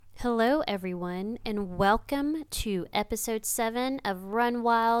Hello, everyone, and welcome to episode 7 of Run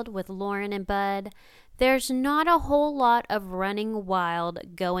Wild with Lauren and Bud. There's not a whole lot of running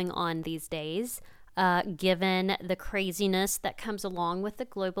wild going on these days, given the craziness that comes along with the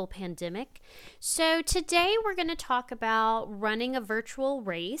global pandemic. So, today we're going to talk about running a virtual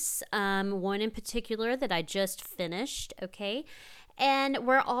race, one in particular that I just finished, okay? And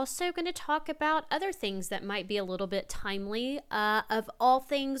we're also going to talk about other things that might be a little bit timely. Of all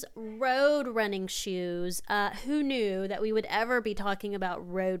things, road running shoes. Who knew that we would ever be talking about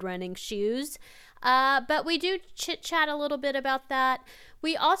road running shoes? But we do chit-chat a little bit about that.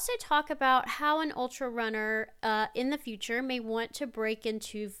 We also talk about how an ultra runner in the future may want to break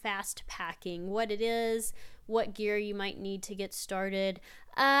into fast packing, what it is, what gear you might need to get started.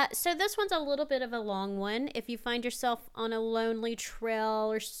 So this one's a little bit of a long one. If you find yourself on a lonely trail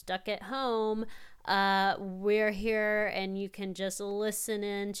or stuck at home, we're here and you can just listen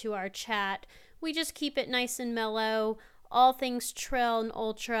in to our chat. We just keep it nice and mellow. All things trail and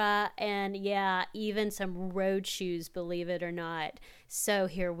ultra, and yeah, even some road shoes, believe it or not. So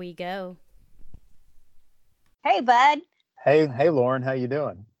here we go. Hey, Bud. Hey, Lauren, how you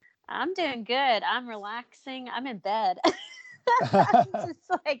doing? I'm doing good. I'm relaxing. I'm in bed. I'm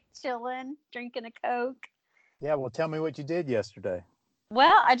just like chilling, drinking a Coke. Yeah, well, tell me what you did yesterday.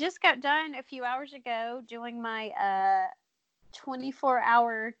 Well, I just got done a few hours ago doing my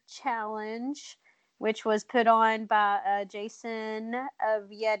 24-hour challenge, which was put on by Jason of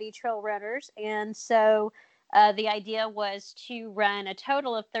Yeti Trail Runners. And so the idea was to run a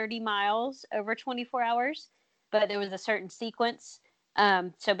total of 30 miles over 24 hours, but there was a certain sequence.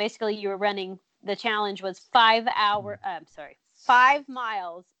 So basically you were running, the challenge was 5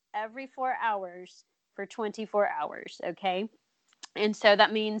 miles every 4 hours for 24 hours. Okay. And so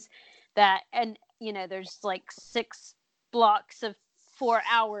that means that, and there's like 6 blocks of 4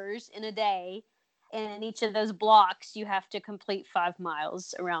 hours in a day. And in each of those blocks, you have to complete 5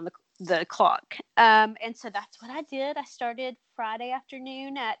 miles around the clock. And so that's what I did. I started Friday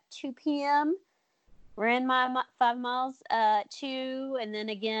afternoon at 2 p.m., ran my 5 miles at 2, and then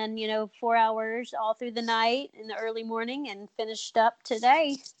again, 4 hours all through the night in the early morning, and finished up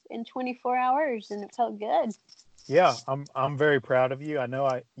today in 24 hours, and it felt good. Yeah, I'm very proud of you. I know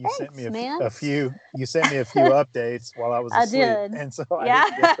you Thanks, sent me man. a few updates while I was asleep. I did. And so yeah. I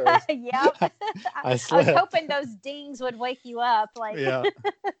didn't get those. Yep. I was hoping those dings would wake you up. Yeah.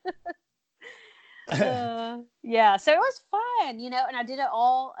 Yeah, so it was fun, and I did it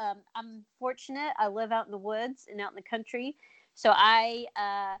all. I'm fortunate. I live out in the woods and out in the country, so I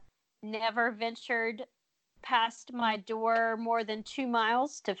never ventured past my door more than 2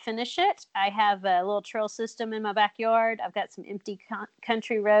 miles to finish it. I have a little trail system in my backyard. I've got some empty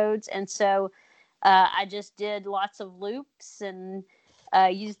country roads, and so I just did lots of loops and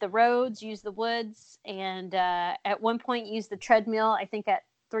used the roads, used the woods, and at one point used the treadmill, I think at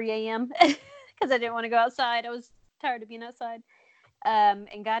 3 a.m. because I didn't want to go outside. I was tired of being outside,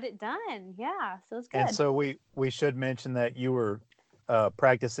 and got it done. Yeah, so it was good. And so we should mention that you were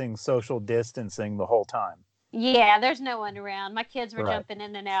practicing social distancing the whole time. Yeah, there's no one around. My kids were Right. jumping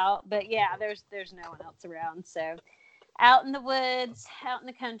in and out, but yeah, there's no one else around. So out in the woods, out in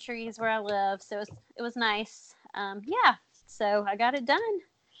the country is where I live. So it was nice. Yeah, so I got it done.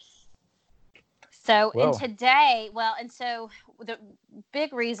 So, Well, and today, and so the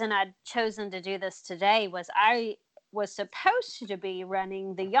big reason I'd chosen to do this today was I was supposed to be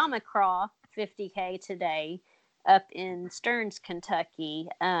running the Yamacraw 50K today up in Stearns, Kentucky.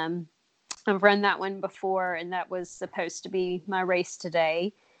 I've run that one before, and that was supposed to be my race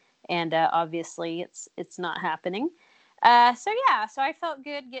today. And obviously it's not happening. So I felt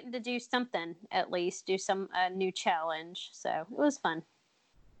good getting to do something, at least do some new challenge. So it was fun.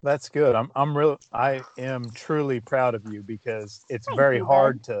 that's good. I am truly proud of you, because it's Thank very you,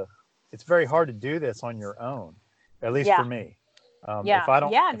 hard bud. it's very hard to do this on your own, at least Yeah. for me. Yeah. If I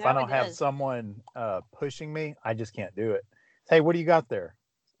don't Yeah, if I no, don't it have is. someone pushing me, I just can't do it. Hey, what do you got there?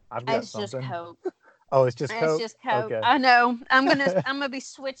 I've got It's something. just Coke. Oh, it's just It's Coke? just Coke. Okay. I know. I'm gonna be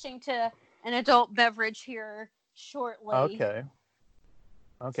switching to an adult beverage here shortly. Okay.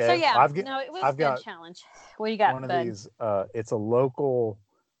 So yeah, I've it was a good got challenge. What do you got, one of bud? these. It's a local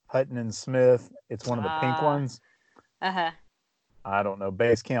Hutton and Smith. It's one of the pink ones. Uh-huh. I don't know,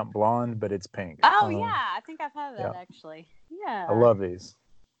 Base Camp Blonde, but it's pink. Oh yeah, I think I've had that yeah. actually. Yeah. I love these.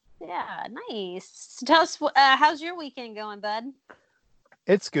 Yeah, nice. Tell us, how's your weekend going, bud?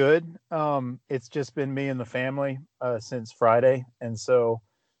 It's good. It's just been me and the family since Friday, and so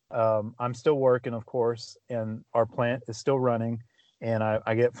I'm still working, of course, and our plant is still running, and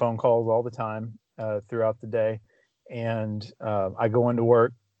I get phone calls all the time throughout the day, and I go into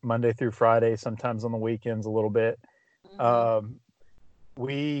work Monday through Friday, sometimes on the weekends a little bit. Mhm.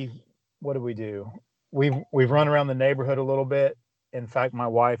 We what do we do? We've run around the neighborhood a little bit. In fact, my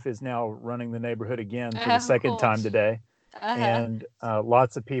wife is now running the neighborhood again for the Oh, second cool. time today, Uh-huh. and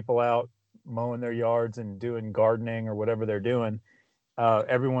lots of people out mowing their yards and doing gardening or whatever they're doing.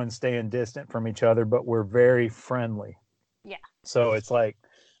 Everyone's staying distant from each other, but we're very friendly. Yeah. So it's like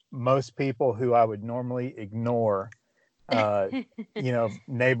most people who I would normally ignore, uh,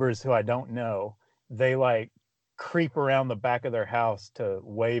 neighbors who I don't know, they like creep around the back of their house to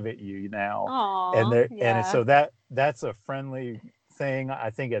wave at you now, and Aw, and yeah. so that's a friendly thing.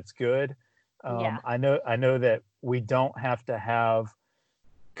 I think it's good. Yeah. I know that we don't have to have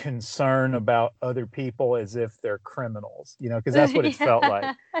concern about other people as if they're criminals, because that's what it's felt like.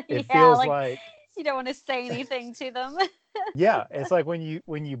 Yeah. It Yeah, feels like like, you don't want to say anything to them. yeah, it's like when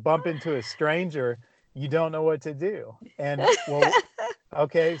you bump into a stranger, you don't know what to do. And well,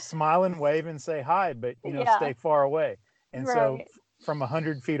 okay, smile and wave and say hi, but Yeah, stay far away. And so right. from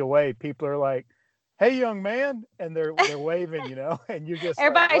 100 feet away, people are like, "Hey, young man," and they're waving, and you're just like,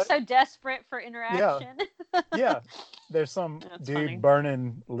 Everybody's "What?" so desperate for Yeah, interaction. yeah. There's some That's dude funny.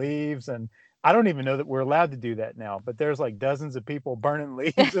 burning leaves, and I don't even know that we're allowed to do that now. But there's like dozens of people burning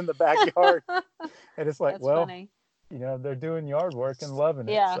leaves in the backyard, and it's like, That's well, funny. they're doing yard work and loving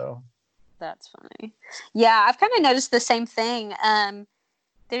it. Yeah, So that's funny. Yeah, I've kind of noticed the same thing.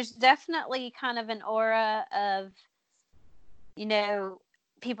 There's definitely kind of an aura of, you know,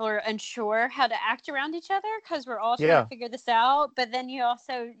 people are unsure how to act around each other because we're all trying to yeah, figure this out. But then you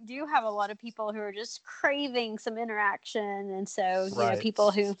also do have a lot of people who are just craving some interaction. And so, right.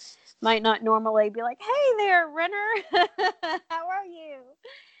 people who might not normally be like, hey there, runner, how are you?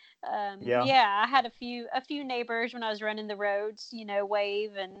 Yeah. Yeah, I had a few neighbors when I was running the roads,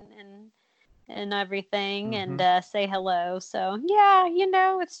 wave and everything and Hmm. say hello. So yeah,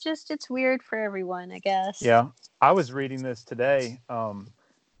 it's weird for everyone, I guess. Yeah. I was reading this today.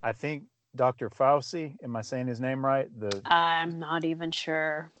 I think Dr. Fauci, am I saying his name right? The I'm not even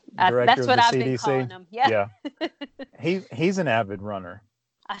sure. director That's of what the I've been CDC. calling them. Yeah. Yeah. He's an avid runner.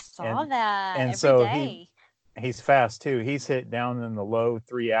 I saw And that and every so he day. he's fast too. He's hit down in the low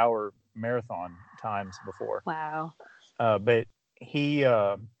 3 hour marathon times before. Wow. But he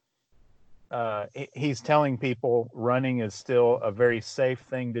he's telling people running is still a very safe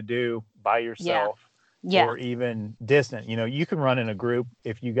thing to do by Yeah. yourself Yeah. or even distant. You can run in a group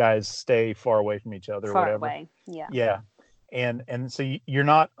if you guys stay far away from each other or Far whatever. away. Yeah. Yeah. And so you're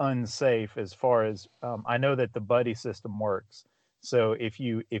not unsafe as far as I know that the buddy system works. So if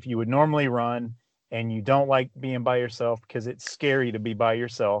you would normally run and you don't like being by yourself because it's scary to be by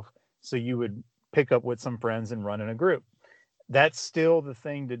yourself, so you would pick up with some friends and run in a group. That's still the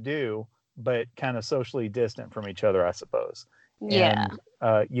thing to do, but kind of socially distant from each other, I suppose. Yeah.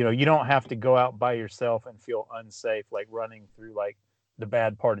 And you don't have to go out by yourself and feel unsafe, like running through like the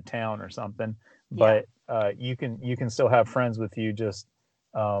bad part of town or something. Yeah. But you can still have friends with you, just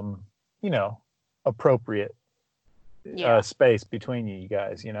um, you know, appropriate Yeah. space between you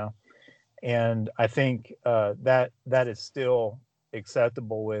guys. And I think that is still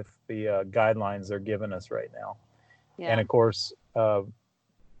acceptable with the guidelines they're giving us right now. And Yeah. of course,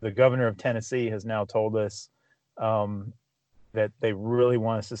 the governor of Tennessee has now told us um, that they really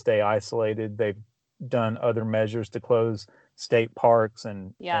want us to stay isolated. They've done other measures to close state parks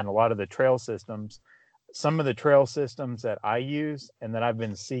and Yeah. and a lot of the trail systems. Some of the trail systems that I use and that I've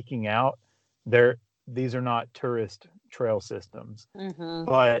been seeking out, these are not tourist trail systems, Mhm.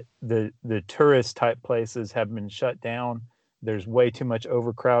 but the tourist type places have been shut down. There's way too much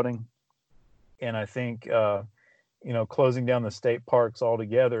overcrowding, and I think closing down the state parks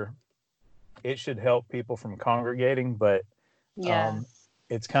altogether, it should help people from congregating, but Yeah. um,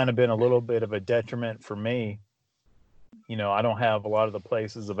 it's kind of been a little bit of a detriment for me. I don't have a lot of the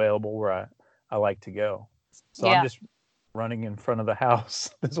places available where I like to go. So I'm Yeah. just running in front of the house.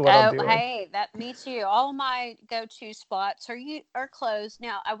 This is what I'm Oh, doing. hey, that me too. All my go-to spots are closed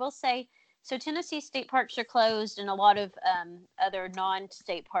now. I will say, so Tennessee state parks are closed, and a lot of other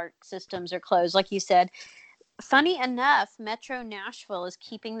non-state park systems are closed. Like you said, funny enough, Metro Nashville is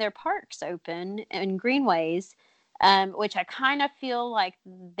keeping their parks open and greenways, which I kind of feel like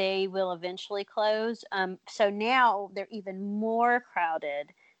they will eventually close. So now they're even more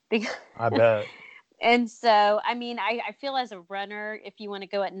crowded because. I bet. And so, I mean, I feel as a runner, if you want to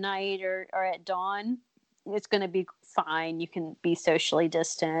go at night or at dawn, it's going to be fine. You can be socially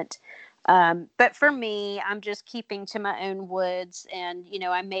distant. But for me, I'm just keeping to my own woods. And,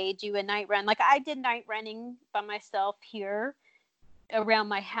 I may do a night run. Like I did night running by myself here around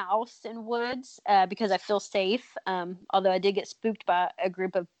my house and woods because I feel safe. Although I did get spooked by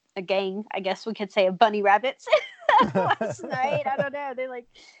a gang, I guess we could say, of bunny rabbits last night. I don't know. They like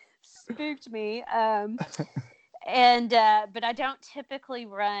spooked me. But I don't typically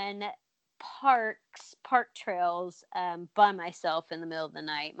run park trails by myself in the middle of the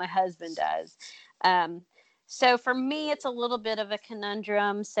night. My husband does. So for me, it's a little bit of a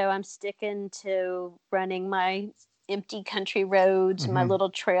conundrum. So I'm sticking to running my empty country roads, my little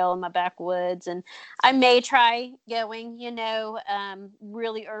trail in my backwoods. And I may try going,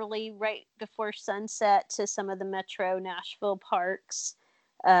 really early, right before sunset, to some of the Metro Nashville parks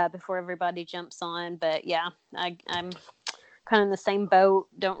before everybody jumps on. But yeah, I'm kind of in the same boat.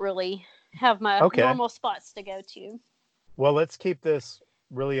 Don't really have my normal spots to go to. Well, let's keep this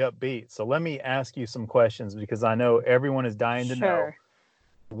really upbeat. So let me ask you some questions, because I know everyone is dying to know.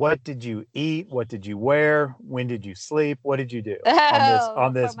 What did you eat? What did you wear? When did you sleep? What did you do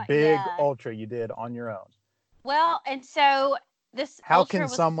on this big ultra you did on your own? Well, and so this how can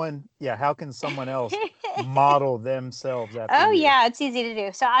someone else model themselves after you? Yeah, it's easy to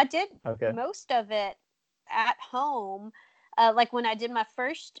do. So I did most of it at home. Like when I did my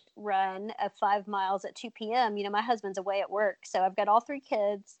first run of 5 miles at 2 p.m., my husband's away at work. So I've got all 3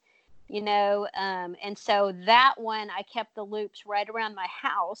 kids, and so that one, I kept the loops right around my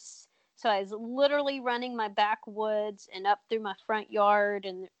house. So I was literally running my backwoods and up through my front yard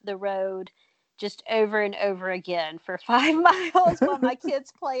and the road just over and over again for 5 miles while my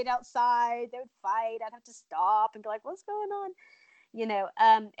kids played outside. They would fight. I'd have to stop and be like, what's going on?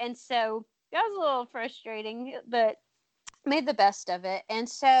 And so that was a little frustrating, but made the best of it. And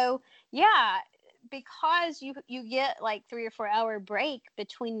so, yeah, because you get like 3 or 4 hour break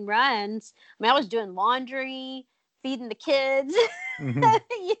between runs. I mean, I was doing laundry, feeding the kids,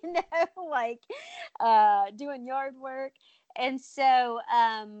 doing yard work. And so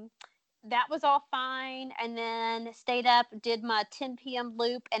that was all fine. And then stayed up, did my 10 p.m.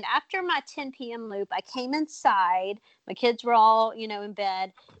 loop. And after my 10 p.m. loop, I came inside. My kids were all, in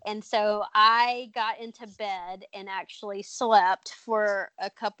bed. And so I got into bed and actually slept for a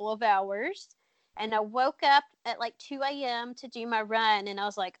couple of hours. And I woke up at like 2 a.m. to do my run. And I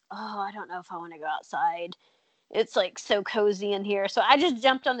was like, oh, I don't know if I want to go outside. It's like so cozy in here. So I just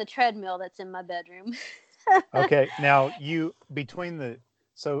jumped on the treadmill that's in my bedroom. Okay. Now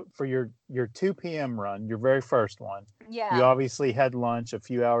so for your 2 p.m. run, your very first one, you obviously had lunch a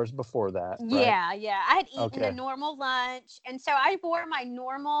few hours before that, right? Yeah. I had eaten a normal lunch. And so I wore my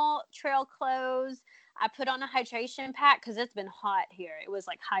normal trail clothes. I put on a hydration pack because it's been hot here. It was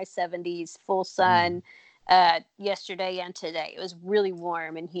like high 70s, full sun yesterday and today. It was really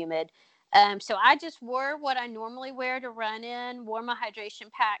warm and humid. So I just wore what I normally wear to run in, wore my hydration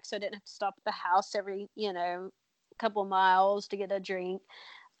pack so I didn't have to stop at the house every, couple of miles to get a drink.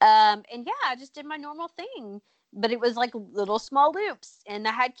 I just did my normal thing. But it was like little small loops. And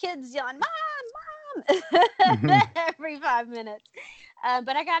I had kids yelling, Mom, every 5 minutes.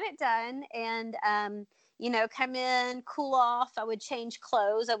 But I got it done and, come in, cool off. I would change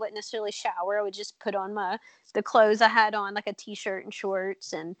clothes. I wouldn't necessarily shower. I would just put on the clothes I had on, like a t-shirt and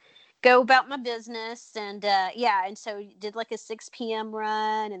shorts, and go about my business. And, and so did like a 6 p.m.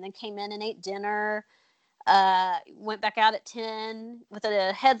 run and then came in and ate dinner. Went back out at 10 with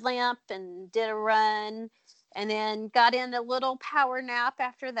a headlamp and did a run. And then got in a little power nap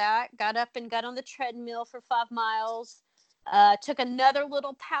after that. Got up and got on the treadmill for 5 miles. Took another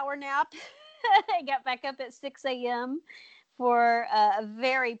little power nap. Got back up at 6 a.m. for a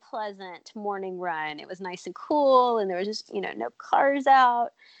very pleasant morning run. It was nice and cool, and there was just, no cars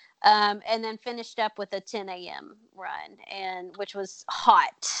out. And then finished up with a 10 a.m. run, which was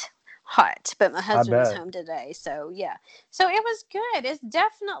hot. But my husband was home today. So, yeah. So it was good. It's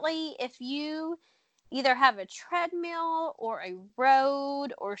definitely, if you either have a treadmill or a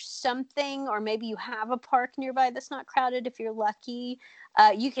road or something, or maybe you have a park nearby that's not crowded if you're lucky,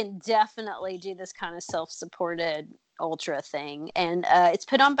 you can definitely do this kind of self-supported ultra thing. And it's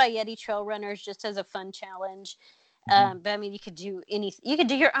put on by Yeti Trail Runners just as a fun challenge. But I mean, you could do you could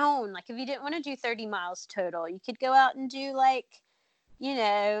do your own. Like if you didn't want to do 30 miles total, you could go out and do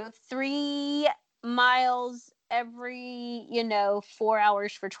 3 miles every 4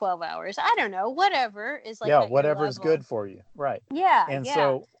 hours for 12 hours. I don't know, whatever is whatever is good for you, right?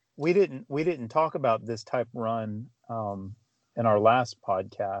 So we didn't talk about this type run in our last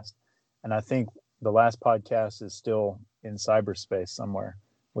podcast, and I think the last podcast is still in cyberspace somewhere.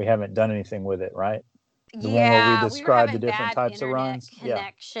 We haven't done anything with it, right? The one where we described the different types of runs.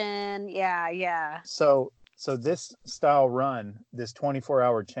 Connection. Yeah. So this style run, this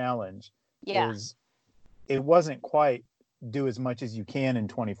 24-hour challenge, it wasn't quite do as much as you can in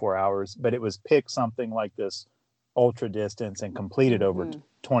 24 hours, but it was pick something like this ultra distance and complete it over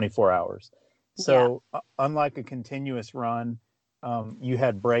 24 hours. So unlike a continuous run, you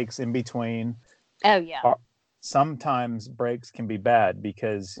had breaks in between. Oh yeah. Sometimes breaks can be bad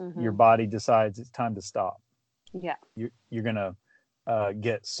because your body decides it's time to stop. Yeah. You're going to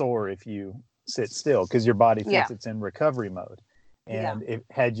get sore if you sit still because your body thinks it's in recovery mode. And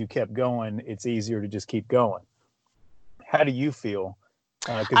had you kept going, it's easier to just keep going. How do you feel?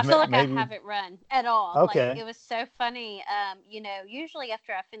 I feel like I haven't run at all. Okay. Like, it was so funny. Usually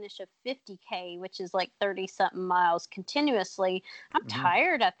after I finish a 50K, which is like 30 something miles continuously, I'm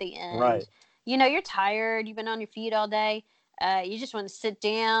tired at the end. Right. You're tired. You've been on your feet all day. You just want to sit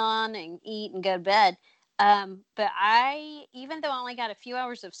down and eat and go to bed. But even though I only got a few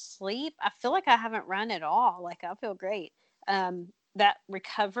hours of sleep, I feel like I haven't run at all. Like, I feel great. That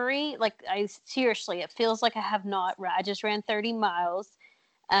recovery, like, seriously, it feels like I have not run. I just ran 30 miles.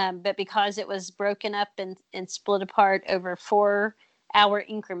 But because it was broken up and split apart over 4-hour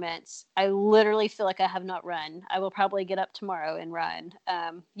increments, I literally feel like I have not run. I will probably get up tomorrow and run.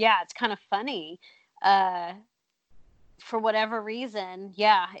 It's kind of funny. For whatever reason,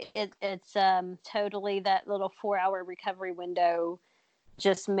 it's totally that little 4-hour recovery window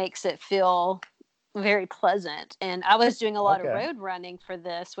just makes it feel very pleasant. And I was doing a lot of road running for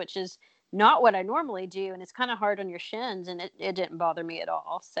this, which is not what I normally do, and it's kind of hard on your shins, and it didn't bother me at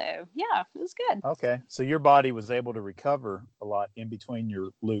all. So yeah, it was good. Okay, so your body was able to recover a lot in between your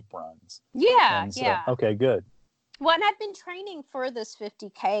loop runs. Yeah. Okay, good. Well, and I've been training for this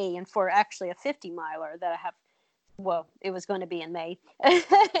 50K and for actually a 50 miler that I have. Well, it was going to be in May.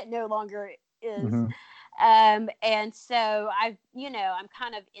 It no longer is. And so I'm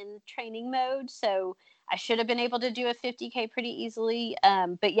kind of in training mode. So I should have been able to do a 50K pretty easily.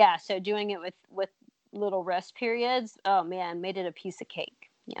 But yeah, so doing it with little rest periods, oh man, made it a piece of cake.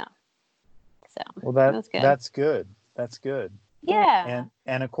 Yeah. So well, that's good. That's good. Yeah.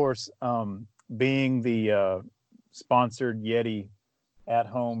 And of course, being the sponsored Yeti at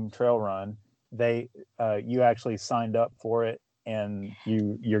home trail run, you actually signed up for it, and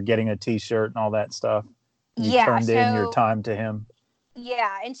you're getting a t-shirt and all that stuff. You turned in your time to him.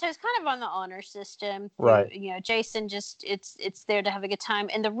 Yeah, and so it's kind of on the honor system. Right. Jason just it's there to have a good time.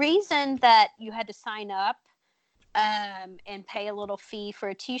 And the reason that you had to sign up and pay a little fee for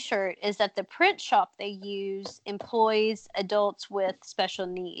a t-shirt is that the print shop they use employs adults with special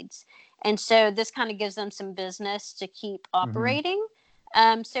needs. And so this kind of gives them some business to keep operating.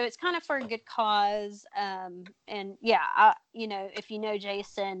 So it's kind of for a good cause. And yeah, if you know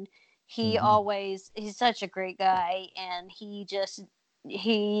Jason, he's such a great guy, and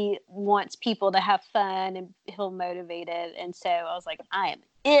he wants people to have fun, and he'll motivate it. And so I was like, I am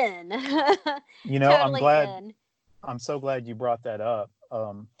in. Totally I'm so glad you brought that up.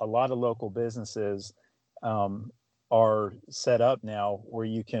 A lot of local businesses are set up now where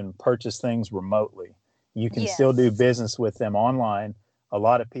you can purchase things remotely. You can still do business with them online. A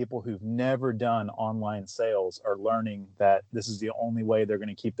lot of people who've never done online sales are learning that this is the only way they're going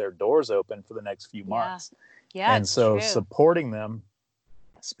to keep their doors open for the next few months. Yeah. And so supporting them,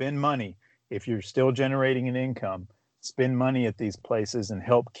 spend money. If you're still generating an income, spend money at these places and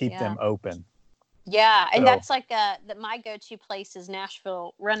help keep them open. Yeah, and that's like my go-to place is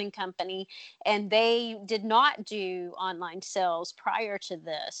Nashville Running Company, and they did not do online sales prior to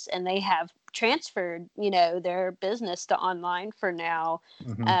this, and they have transferred, their business to online for now,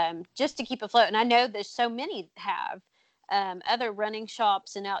 just to keep afloat. And I know there's so many have other running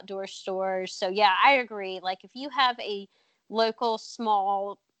shops and outdoor stores. So yeah, I agree. Like, if you have a local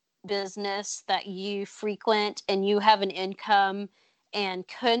small business that you frequent and you have an income and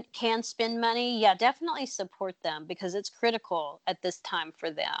can spend money, definitely support them, because it's critical at this time for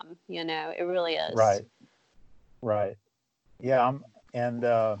them. It really is. Right. Yeah.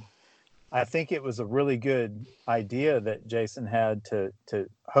 I think it was a really good idea that Jason had to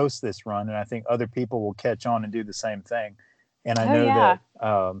host this run, and I think other people will catch on and do the same thing. And I know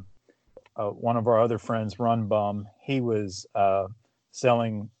that one of our other friends, Run Bum, he was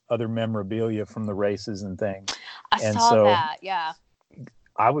selling other memorabilia from the races and things. I saw that. Yeah.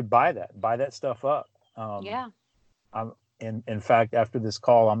 I would buy that stuff up. In fact, after this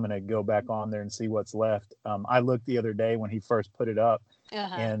call, I'm going to go back on there and see what's left. I looked the other day when he first put it up,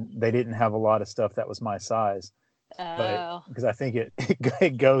 and they didn't have a lot of stuff that was my size. Because I think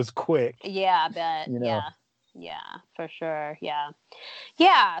it goes quick. Yeah, I bet. Yeah, for sure.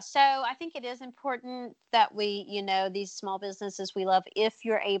 Yeah. So I think it is important that we, these small businesses we love, if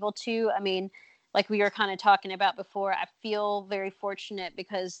you're able to. I mean, like we were kind of talking about before, I feel very fortunate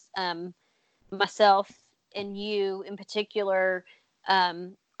because myself and you in particular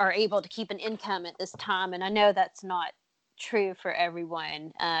are able to keep an income at this time. And I know that's not true for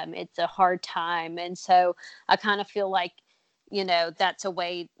everyone. It's a hard time. And so I kind of feel like, that's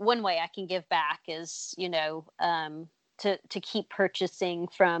one way I can give back is, to keep purchasing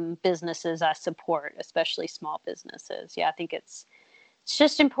from businesses I support, especially small businesses. Yeah, I think it's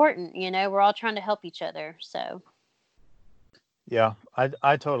just important. We're all trying to help each other. So. Yeah,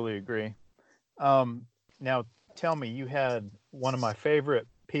 I totally agree. Now tell me, you had one of my favorite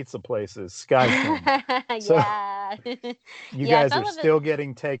pizza places, Sky King. So Yeah. you Yes, guys I are love it. still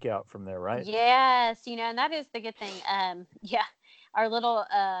getting takeout from there, right? Yes, and that is the good thing. Yeah, our little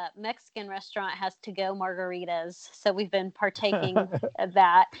Mexican restaurant has to-go margaritas, so we've been partaking of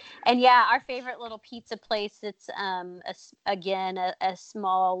that. And yeah, our favorite little pizza place. It's again a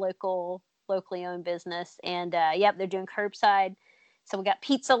small locally owned business, and yep, they're doing curbside. So we got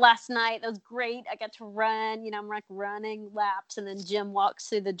pizza last night. That was great. I got to run. I'm like running laps, and then Jim walks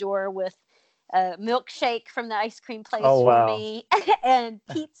through the door with a milkshake from the ice cream place Oh, for wow. me and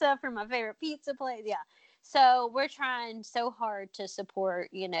pizza from my favorite pizza place. Yeah. So we're trying so hard to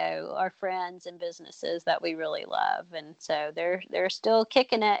support, our friends and businesses that we really love. And so they're still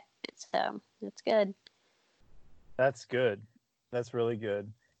kicking it. So it's good. That's good. That's really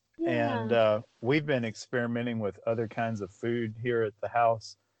good. And Yeah. we've been experimenting with other kinds of food here at the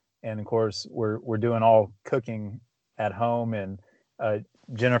house, and of course we're doing all cooking at home. And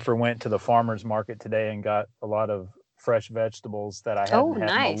Jennifer went to the farmers market today and got a lot of fresh vegetables that I Oh, hadn't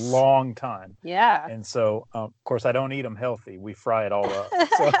had in a nice. long time. Yeah. And so, of course, I don't eat them healthy. We fry it all up.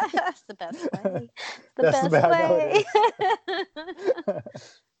 So That's the best way. The that's the best bad. No, way. it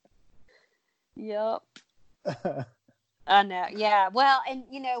Yep. is. I know. Yeah. Well, and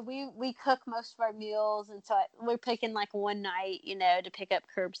we cook most of our meals, and so we're picking like one night, to pick up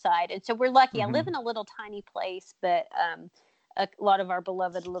curbside, and so we're lucky. I live in a little tiny place, but a lot of our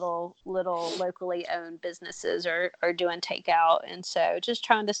beloved little locally owned businesses are doing takeout, and so just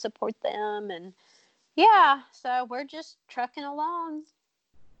trying to support them, and yeah, so we're just trucking along,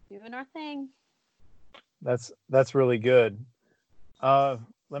 doing our thing. That's really good.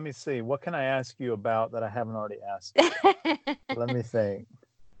 Let me see. What can I ask you about that I haven't already asked you? Let me think.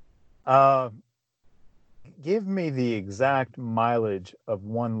 Uh, Give me the exact mileage of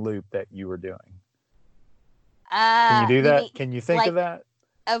one loop that you were doing. Can you do You mean that? Can you think of like that?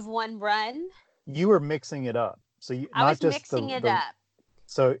 of one run? You were mixing it up. So I not was just mixing it the up.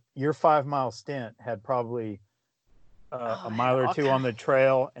 so your 5 mile stint had probably Oh, a I had mile or all two on kinds. the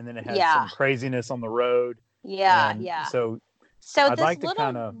trail, and then it had Yeah. some craziness on the road. Yeah, And yeah. so So I'd this like to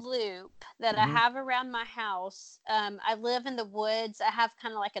kind little of, loop that I hmm have around my house, I live in the woods. I have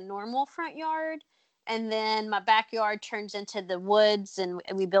kind of like a normal front yard, and then my backyard turns into the woods, and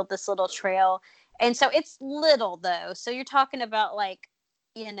we built this little trail. And so it's little though. So you're talking about like,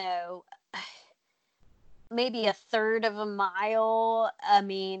 you know, maybe a third of a mile. I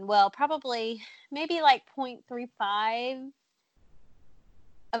mean, well, probably maybe like 0.35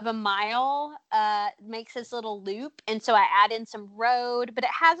 of a mile makes this little loop, and so I add in some road, but it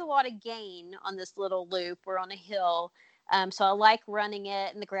has a lot of gain on this little loop. We're on a hill, so I like running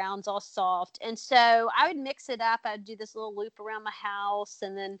it, and the ground's all soft, and so I would mix it up. I'd do this little loop around my house,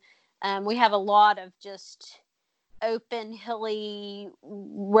 and then we have a lot of just open hilly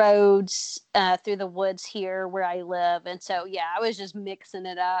roads through the woods here where I live, and so yeah, I was just mixing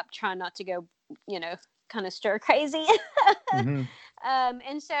it up, trying not to go, kind of stir crazy. hmm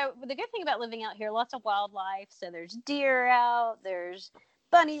And so the good thing about living out here, lots of wildlife. So there's deer out, there's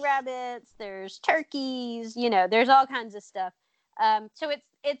bunny rabbits, there's turkeys, there's all kinds of stuff. So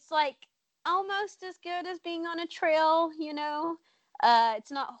it's like almost as good as being on a trail,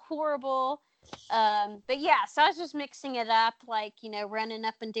 it's not horrible. But yeah, so I was just mixing it up, like, running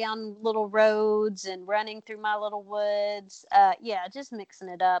up and down little roads and running through my little woods. Yeah, just mixing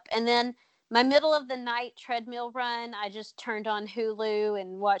it up. And then my middle of the night treadmill run, I just turned on Hulu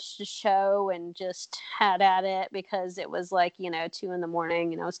and watched a show and just had at it because it was like, 2 in the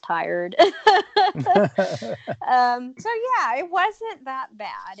morning and I was tired. So yeah, it wasn't that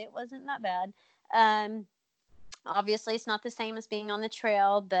bad. It wasn't that bad. Obviously it's not the same as being on the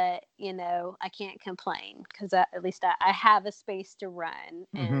trail, but I can't complain because at least I have a space to run,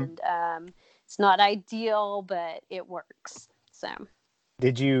 hmm and it's not ideal, but it works. So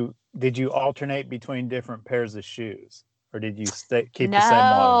did you alternate between different pairs of shoes, or did you keep the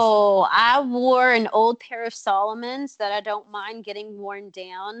same ones? no, I wore an old pair of Solomons that I don't mind getting worn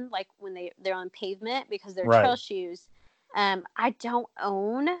down, like when they're on pavement, because they're trail Right. shoes. I don't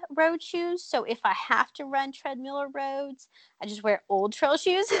own road shoes, so if I have to run treadmill or roads, I just wear old trail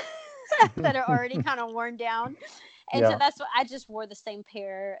shoes. that are already kind of worn down. And so that's what I just wore the same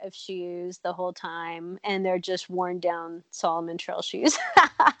pair of shoes the whole time, and they're just worn down Salomon trail shoes.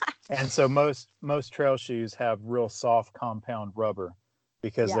 And so most trail shoes have real soft compound rubber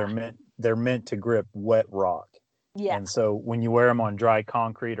because they're meant to grip wet rock. Yeah. And so when you wear them on dry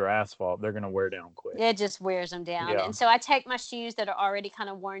concrete or asphalt, they're going to wear down quick. It just wears them down. Yeah. And so I take my shoes that are already kind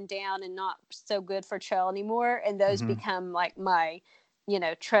of worn down and not so good for trail anymore, and those become like my,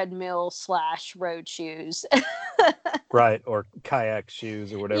 treadmill / road shoes. Right. Or kayak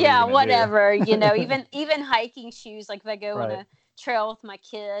shoes or whatever. Yeah, whatever. Even hiking shoes. Like if I go on a trail with my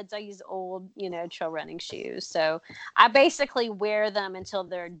kids, I use old, trail running shoes. So I basically wear them until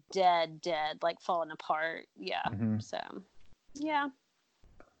they're dead, like falling apart. Yeah. So, yeah.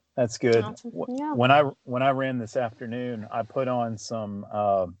 That's good. Yeah. When I ran this afternoon, I put on some,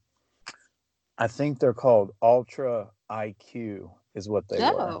 I think they're called Ultra IQ is what they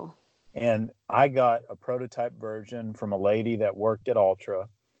were. And I got a prototype version from a lady that worked at Ultra.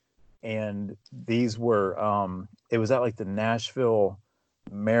 And these were, it was at like the Nashville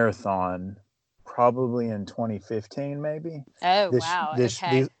Marathon, probably in 2015, maybe. Oh, wow.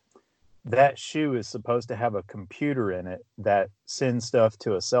 Okay. That shoe is supposed to have a computer in it that sends stuff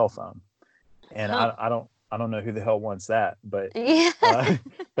to a cell phone. And I don't know who the hell wants that, but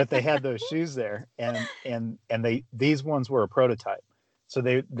but they had those shoes there, and these ones were a prototype. So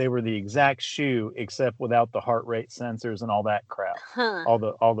they were the exact shoe except without the heart rate sensors and all that crap, all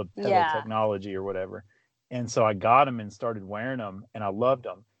the pedal technology or whatever. And so I got them and started wearing them, and I loved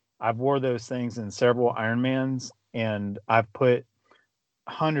them. I've wore those things in several Ironmans, and I've put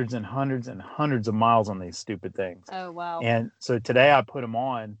hundreds and hundreds and hundreds of miles on these stupid things. Oh, wow. And so today I put them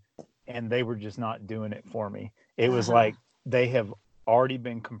on, and they were just not doing it for me. It was like they have already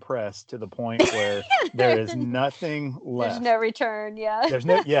been compressed to the point where there is nothing left. There's no return. Yeah.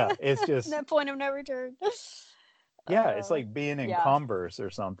 It's just no point of no return. It's like being in Converse or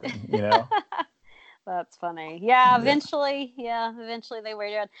something, That's funny. Yeah, eventually they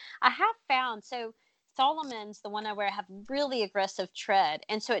wear down. I have found, so Salomon's, the one I wear, have really aggressive tread.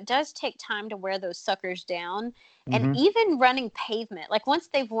 And so it does take time to wear those suckers down. And even running pavement, like once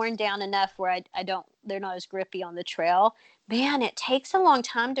they've worn down enough where they're not as grippy on the trail, man, it takes a long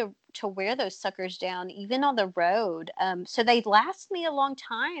time to wear those suckers down, even on the road. So they last me a long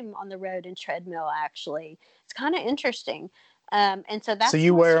time on the road and treadmill, actually. It's kind of interesting. And so that's my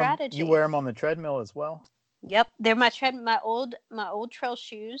strategy. You wear them on the treadmill as well? Yep, they're my old trail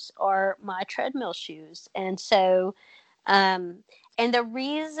shoes are my treadmill shoes. And so and the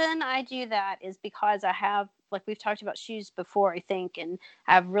reason I do that is because I have, like we've talked about shoes before, I think, and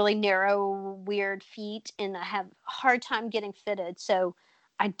I have really narrow, weird feet, and I have a hard time getting fitted. So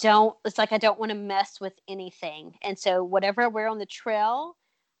it's like I don't want to mess with anything. And so whatever I wear on the trail,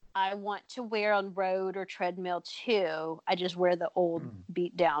 I want to wear on road or treadmill too. I just wear the old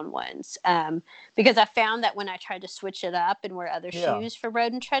beat down ones. Because I found that when I tried to switch it up and wear other shoes for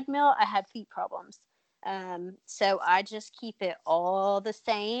road and treadmill, I had feet problems. So I just keep it all the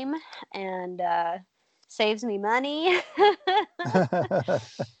same, and saves me money. So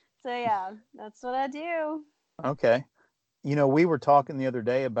yeah, that's what I do. Okay. We were talking the other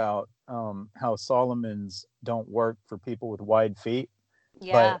day about how Salomons don't work for people with wide feet.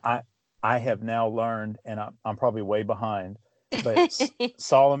 Yeah. But I have now learned, and I'm probably way behind, but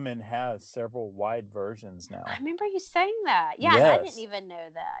Salomon has several wide versions now. I remember you saying that. Yeah, yes. I didn't even know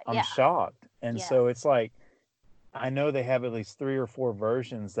that. I'm shocked. And so it's like, I know they have at least 3 or 4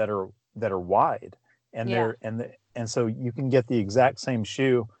 versions that are wide, and and so you can get the exact same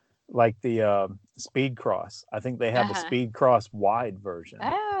shoe, like the Speed Cross. I think they have a Speed Cross wide version.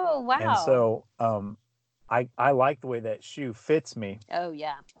 Oh, wow. And so I like the way that shoe fits me. Oh,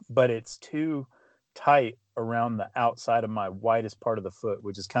 yeah. But it's too tight around the outside of my widest part of the foot,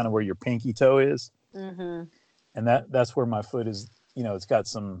 which is kind of where your pinky toe is. Mm-hmm. And that's where my foot is, it's got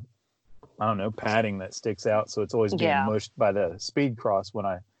some, I don't know, padding that sticks out. So it's always being mushed by the Speed Cross.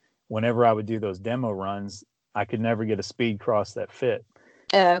 Whenever I would do those demo runs, I could never get a Speed Cross that fit.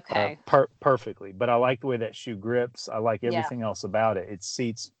 Okay. Perfectly. But I like the way that shoe grips. I like everything else about it. It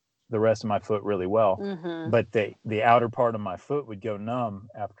seats the rest of my foot really well. Mm-hmm. But the outer part of my foot would go numb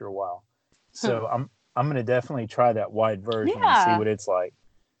after a while. So I'm going to definitely try that wide version and see what it's like.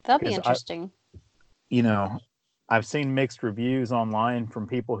 That'll be interesting. I've seen mixed reviews online from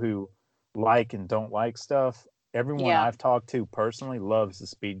people who like and don't like stuff. Everyone I've talked to personally loves the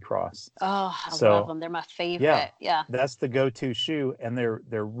Speed Cross. Oh, I love them. They're my favorite. Yeah. That's the go-to shoe, and they're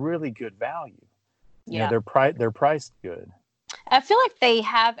really good value. Yeah. They're priced good. I feel like they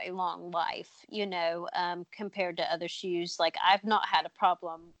have a long life, compared to other shoes. Like I've not had a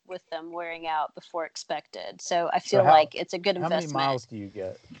problem with them wearing out before expected. So I feel like it's a good How many investment. miles do you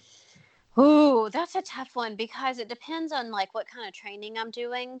get? Ooh, that's a tough one because it depends on like what kind of training I'm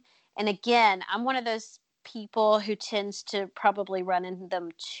doing. And again, I'm one of those people who tends to probably run into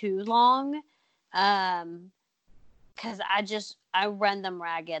them too long. Because I run them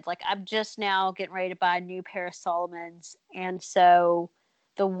ragged. Like I'm just now getting ready to buy a new pair of Solomons, and so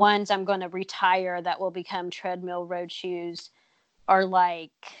the ones I'm going to retire that will become treadmill road shoes are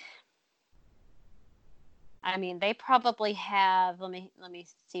like, I mean, they probably have. Let me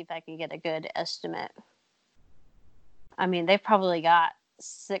see if I can get a good estimate. I mean, they've probably got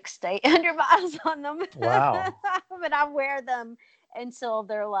 600 to 800 miles on them. Wow! But I wear them until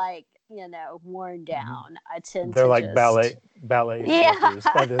they're like, worn down. I tend They're to like just ballet slippers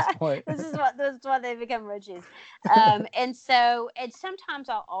by this point. this is why they become road shoes. And sometimes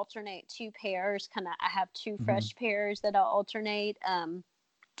I'll alternate two pairs. I have two fresh pairs that I'll alternate.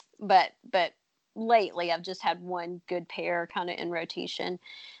 But lately I've just had one good pair kind of in rotation.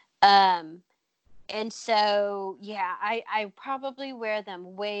 And so, yeah, I probably wear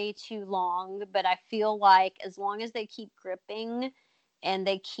them way too long, but I feel like as long as they keep gripping and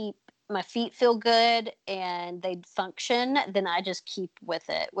they keep my feet feel good and they function, then I just keep with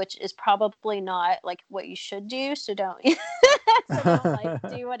it, which is probably not like what you should do. So don't, like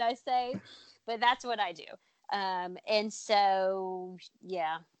do what I say, but that's what I do. And so,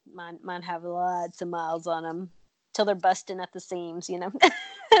 yeah, mine have lots of miles on them till they're busting at the seams,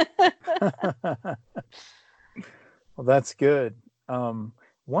 Well, that's good.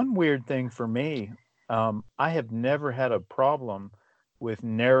 One weird thing for me, I have never had a problem with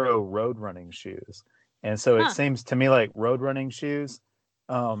narrow road running shoes. And so it seems to me like road running shoes,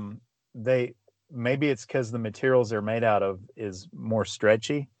 maybe it's because the materials they're made out of is more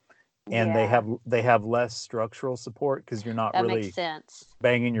stretchy, and they have less structural support because you're not really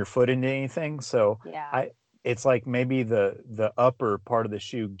banging your foot into anything. So it's like maybe the upper part of the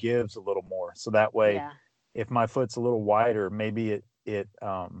shoe gives a little more. So that way, if my foot's a little wider, maybe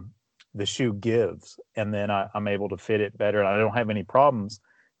the shoe gives, and then I'm able to fit it better. And I don't have any problems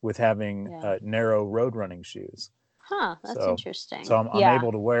with having narrow road running shoes. That's interesting. So I'm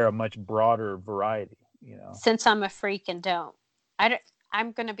able to wear a much broader variety, Since I'm a freak and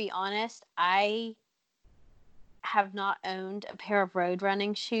I'm going to be honest, I have not owned a pair of road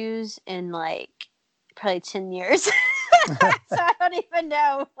running shoes in like probably 10 years. So I don't even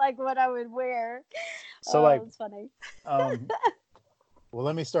know like what I would wear. So it's funny. Well,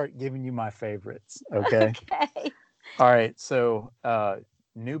 let me start giving you my favorites. Okay. Okay. All right. So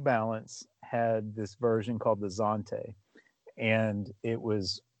New Balance had this version called the Zonte, and it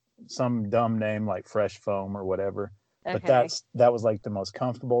was some dumb name like Fresh Foam or whatever. Okay. But that was like the most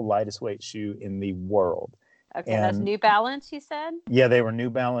comfortable, lightest weight shoe in the world. Okay, and that's New Balance, you said? Yeah, they were New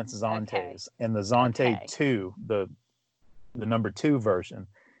Balance Zontes. Okay. And the Zonte 2, the number 2 version,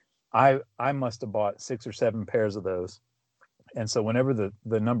 I must have bought 6 or 7 pairs of those. And so whenever the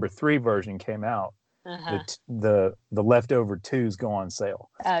number 3 version came out, the leftover 2s go on sale.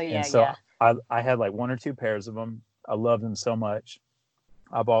 Oh yeah. And so I had like 1 or 2 pairs of them. I love them so much.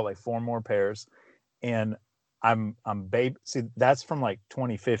 I bought like 4 more pairs, and I'm see, that's from like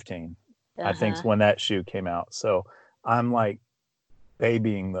 2015. I think is when that shoe came out. So I'm like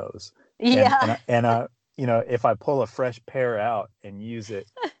babying those. Yeah. And if I pull a fresh pair out and use it,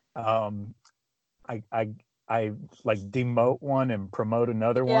 I like demote one and promote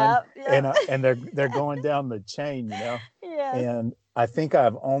another one, and they're going down the chain, Yeah. And I think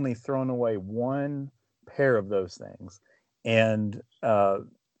I've only thrown away 1 pair of those things, and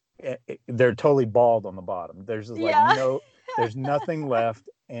they're totally bald on the bottom. There's just like there's nothing left,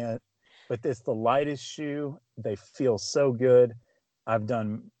 but it's the lightest shoe. They feel so good. I've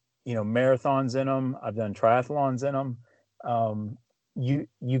done marathons in them. I've done triathlons in them.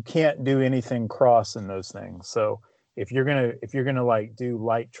 You can't do anything cross in those things. So if you're gonna like do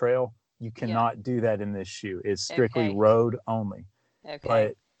light trail, you cannot do that in this shoe. It's strictly road only.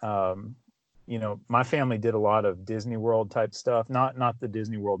 Okay. But my family did a lot of Disney World type stuff, not the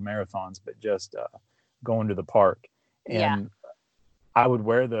Disney World marathons, but just going to the park. And I would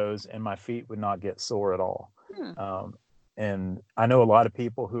wear those and my feet would not get sore at all. And I know a lot of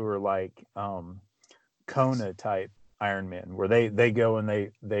people who are like Kona type Ironmen, where they go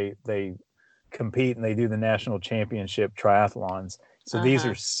and they compete and they do the national championship triathlons. So these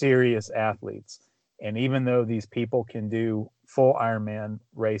are serious athletes. And even though these people can do full Ironman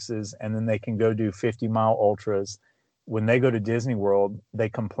races and then they can go do 50-mile ultras, when they go to Disney World, they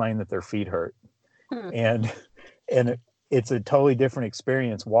complain that their feet hurt. And it's a totally different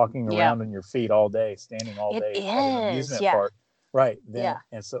experience walking Yeah. around on your feet all day, standing all It day at an is. amusement Yeah. park. Right. Then, Yeah.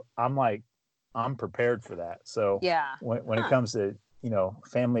 and so I'm prepared for that. So Yeah. when it Huh. comes to,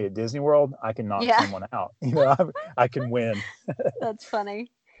 family at Disney World, I can knock Yeah. someone out. I can win. That's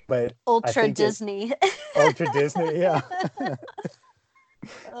funny. But I Ultra think Disney. Ultra Disney, yeah.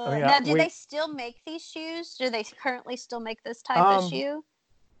 I mean, Now, do they still make these shoes? Do they currently still make this type of shoe?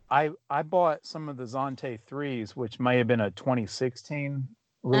 I bought some of the Zonte 3s, which may have been a 2016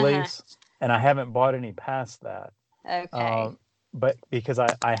 release, and I haven't bought any past that. Okay. But because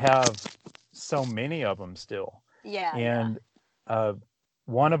I have so many of them still. Yeah. And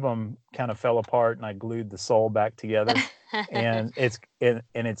one of them kind of fell apart, and I glued the sole back together. And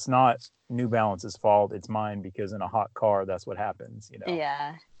it's not New Balance's fault. It's mine, because in a hot car, that's what happens.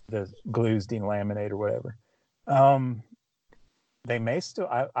 Yeah. The glues delaminate or whatever. They may still.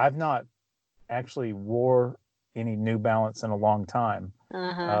 I've not actually wore any New Balance in a long time.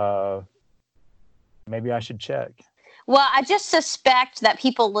 Maybe I should check. Well, I just suspect that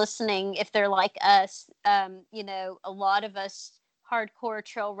people listening, if they're like us, a lot of us hardcore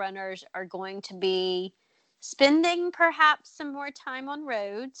trail runners are going to be spending perhaps some more time on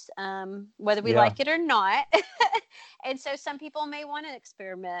roads, whether we like it or not. And so some people may want to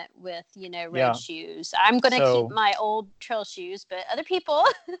experiment with, road shoes. I'm going to keep my old trail shoes, but other people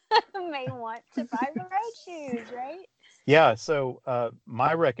may want to buy the road shoes, right? Yeah. So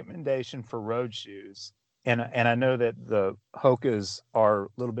my recommendation for road shoes, and I know that the Hokas are a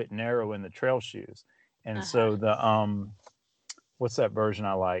little bit narrow in the trail shoes. And so the, what's that version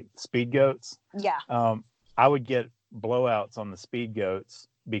I like? Speed Goats. Yeah. I would get blowouts on the Speed Goats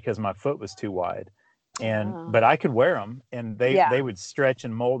because my foot was too wide, but I could wear them, and they would stretch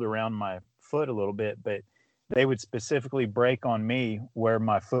and mold around my foot a little bit, but they would specifically break on me where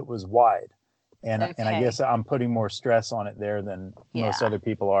my foot was wide. And I guess I'm putting more stress on it there than most other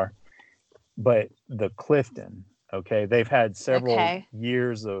people are. But the Clifton, they've had several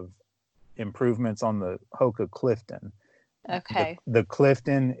years of improvements on the Hoka Clifton. The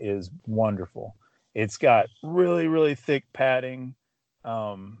Clifton is wonderful. It's got really, really thick padding.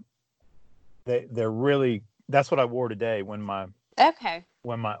 They're really, that's what I wore today when my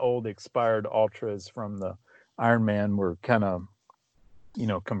old expired Ultras from the Ironman were kind of,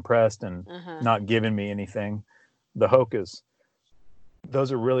 compressed and not giving me anything. The Hokas,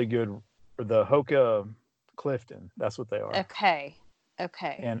 those are really good. The Hoka Clifton, that's what they are. Okay.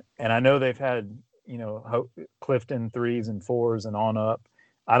 And I know they've had, Clifton 3s and 4s and on up.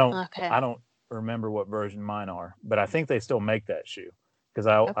 I don't remember what version mine are, but I think they still make that shoe, because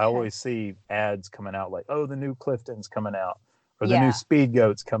I always see ads coming out like, oh, the new Clifton's coming out, or the new Speed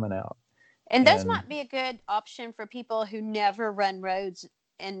Goat's coming out. And those might be a good option for people who never run roads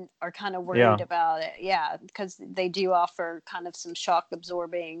and are kind of worried about it. Yeah, because they do offer kind of some shock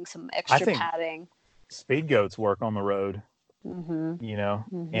absorbing, some extra padding. Speed Goats work on the road, and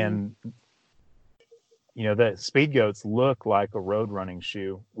that Speed Goats look like a road running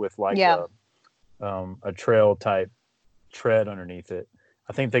shoe with like a trail type tread underneath it.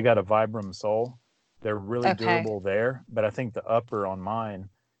 I think they got a Vibram sole. They're really durable there, but I think the upper on mine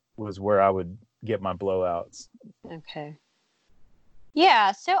was where I would get my blowouts. Okay.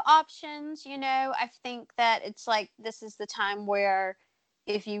 Yeah, so options, I think that it's like this is the time where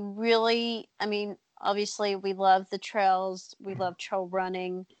if you really, obviously we love the trails, we love trail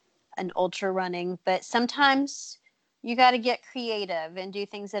running and ultra running, but sometimes you got to get creative and do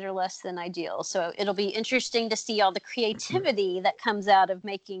things that are less than ideal. So it'll be interesting to see all the creativity that comes out of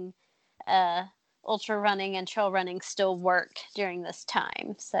making ultra running and trail running still work during this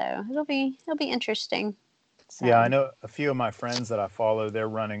time. So it'll be interesting. So. Yeah, I know a few of my friends that I follow, they're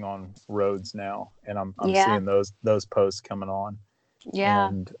running on roads now, and I'm seeing those posts coming on. Yeah.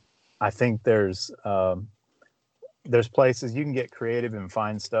 And I think there's places you can get creative and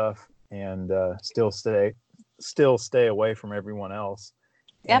find stuff and still stay away from everyone else.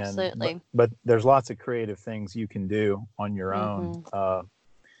 Absolutely. But there's lots of creative things you can do on your own.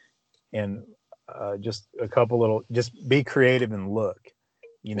 And just a couple just be creative and look.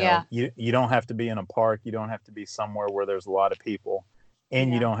 You don't have to be in a park. You don't have to be somewhere where there's a lot of people,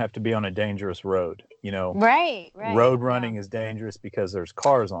 and you don't have to be on a dangerous road. Right. Road running is dangerous because there's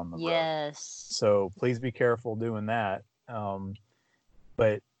cars on the road. Yes. So please be careful doing that.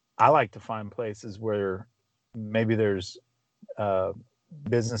 But I like to find places where maybe there's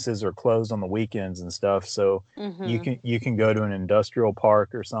businesses are closed on the weekends and stuff. So you can go to an industrial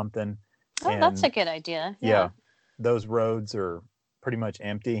park or something. Oh, that's a good idea. Yeah. Those roads are pretty much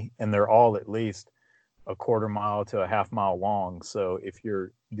empty, and they're all at least a quarter mile to a half mile long. So if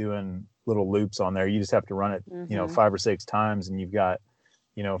you're doing little loops on there. You just have to run it, you know, 5 or 6 times, and you've got,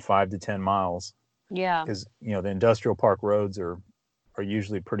 you know, 5 to 10 miles. Yeah. Because, you know, the industrial park roads are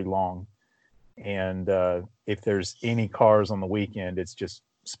usually pretty long. And if there's any cars on the weekend, it's just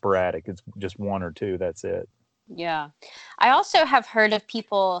sporadic. It's just 1 or 2. That's it. Yeah. I also have heard of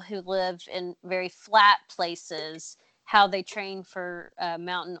people who live in very flat places. How they train for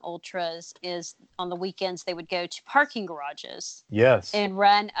mountain ultras is on the weekends they would go to parking garages. Yes. And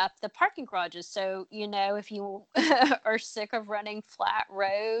run up the parking garages. So, you know, if you are sick of running flat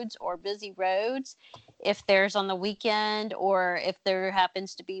roads or busy roads, if there's on the weekend, or if there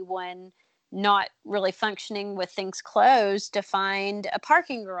happens to be one not really functioning with things closed, to find a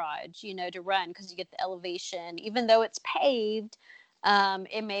parking garage, you know, to run, because you get the elevation, even though it's paved.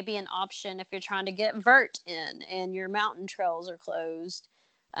 It may be an option if you're trying to get vert in and your mountain trails are closed.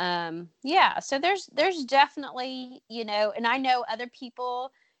 Yeah, so there's definitely, you know, and I know other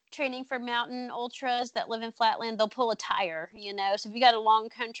people training for mountain ultras that live in flatland. They'll pull a tire, you know. So if you got a long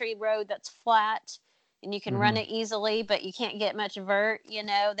country road that's flat and you can run it easily, but you can't get much vert, you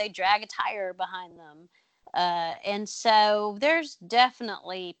know, they drag a tire behind them. And so there's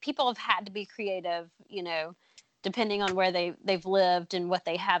definitely, people have had to be creative, you know, depending on where they've lived and what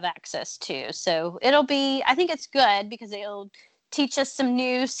they have access to. So it'll be, I think it's good because it'll teach us some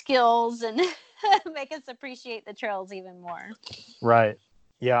new skills and make us appreciate the trails even more. Right.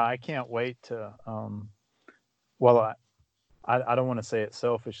 Yeah, I can't wait to well, I don't want to say it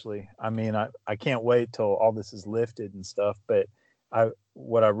selfishly. I mean, I can't wait till all this is lifted and stuff, but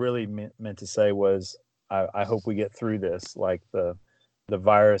what I really meant to say was I hope we get through this. Like the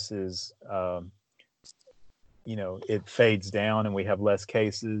virus is you know, it fades down and we have less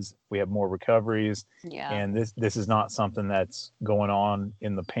cases, we have more recoveries. Yeah. And this is not something that's going on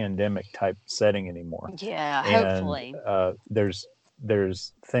in the pandemic type setting anymore. Yeah, And hopefully.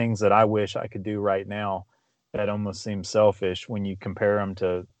 There's things that I wish I could do right now that almost seem selfish when you compare them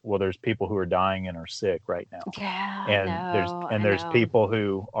to, well, there's people who are dying and are sick right now. Yeah, And there's people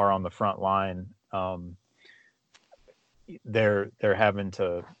who are on the front line. They're having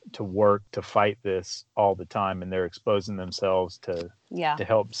to work to fight this all the time, and they're exposing themselves to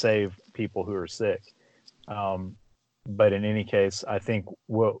help save people who are sick. But in any case, I think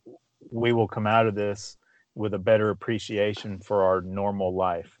we will come out of this with a better appreciation for our normal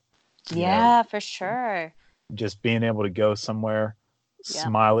life. Yeah, for sure. Just being able to go somewhere,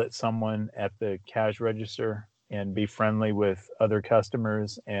 smile at someone at the cash register, and be friendly with other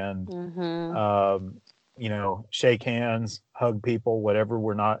customers, and you know, shake hands, hug people, whatever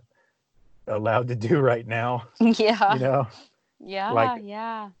we're not allowed to do right now. Yeah. You know?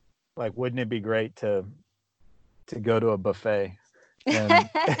 Yeah, Like, wouldn't it be great to go to a buffet and,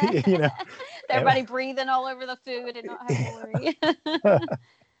 you know, everybody breathing all over the food and not have to worry.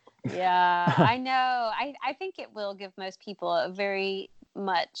 Yeah, I know. I think it will give most people a very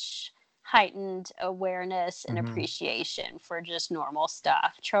much heightened awareness and appreciation for just normal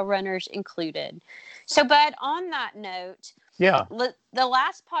stuff, trail runners included. So, Bud, on that note, the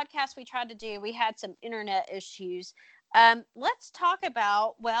last podcast we tried to do, we had some internet issues. Let's talk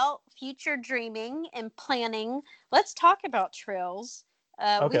about, future dreaming and planning. Let's talk about trails.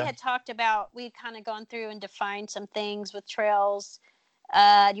 We had talked about, we'd kind of gone through and defined some things with trails.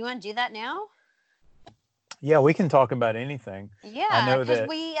 Do you want to do that now? Yeah, we can talk about anything. Yeah, because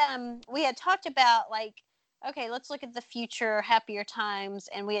we had talked about, like, okay, let's look at the future, happier times,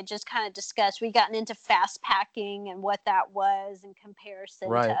 and we had just kind of discussed, we'd gotten into fast packing and what that was in comparison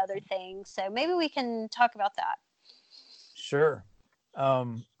to other things. So maybe we can talk about that. Sure.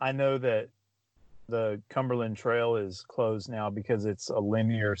 I know that the Cumberland Trail is closed now because it's a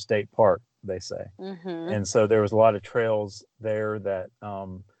linear state park, they say. And so there was a lot of trails there that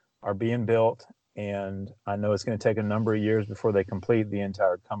are being built. And I know it's going to take a number of years before they complete the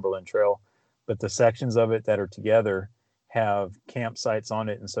entire Cumberland Trail, but the sections of it that are together have campsites on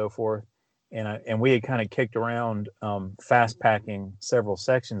it and so forth. And we had kind of kicked around fast packing several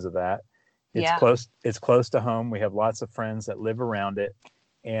sections of that. It's close to home. We have lots of friends that live around it.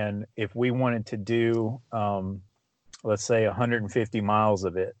 And if we wanted to do, let's say 150 miles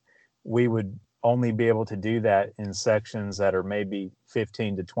of it, we would only be able to do that in sections that are maybe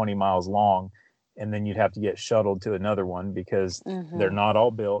 15 to 20 miles long. And then you'd have to get shuttled to another one because they're not all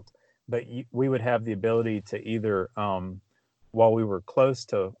built. But we would have the ability to either, while we were close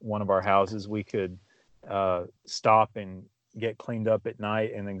to one of our houses, we could stop and get cleaned up at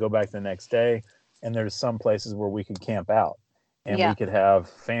night and then go back the next day. And there's some places where we could camp out, and we could have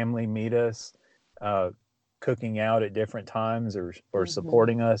family meet us, cooking out at different times or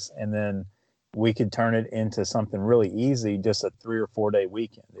supporting us. And then we could turn it into something really easy, just a 3 or 4 day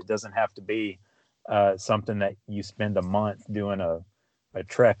weekend. It doesn't have to be something that you spend a month doing a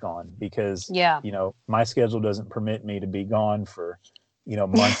trek on, because, Yeah. my schedule doesn't permit me to be gone for,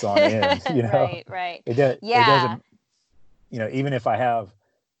 months on end, Right. it Yeah. doesn't, even if I have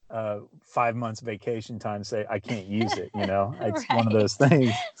 5 months vacation time, say I can't use it, it's one of those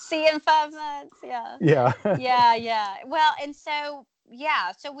things. See you in 5 months. Yeah. Yeah. Yeah. Well, and so,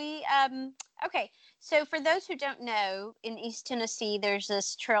 so we, okay. So for those who don't know, in East Tennessee, there's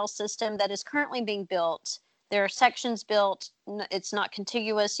this trail system that is currently being built. There are sections built. It's not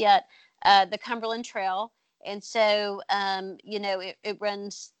contiguous yet. The Cumberland Trail. And so, it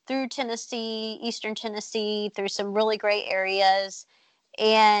runs through Tennessee, Eastern Tennessee, through some really great areas.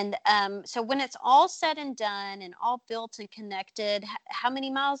 And so when it's all said and done and all built and connected, how many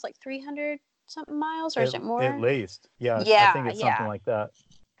miles? Like 300 something miles, or is it more? At least. Yeah. I think it's something like that.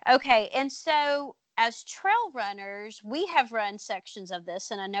 Okay. And so as trail runners, we have run sections of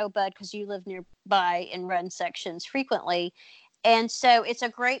this. And I know, Bud, because you live nearby and run sections frequently. And so it's a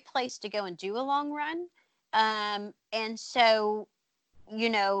great place to go and do a long run. And so,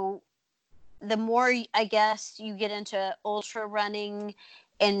 the more, I guess, you get into ultra running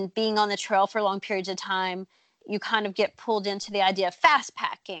and being on the trail for long periods of time, you kind of get pulled into the idea of fast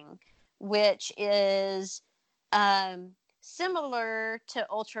packing, which is similar to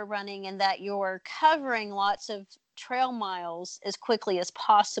ultra running in that you're covering lots of trail miles as quickly as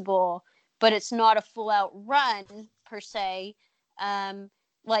possible, but it's not a full out run per se.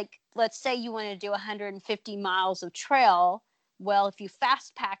 Like, let's say you want to do 150 miles of trail. Well, if you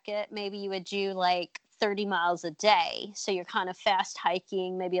fast pack it, maybe you would do like 30 miles a day. So you're kind of fast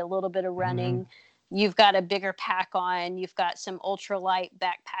hiking, maybe a little bit of running. Mm-hmm. You've got a bigger pack on. You've got some ultralight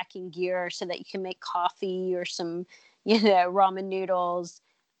backpacking gear so that you can make coffee or some, ramen noodles.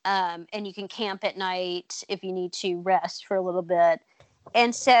 And you can camp at night if you need to rest for a little bit.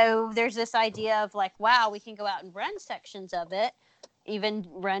 And so there's this idea of like, wow, we can go out and run sections of it, even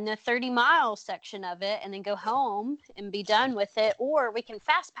run a 30-mile section of it and then go home and be done with it. Or we can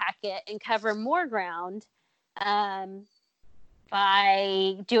fast pack it and cover more ground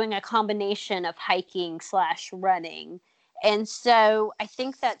by doing a combination of hiking / running. And so I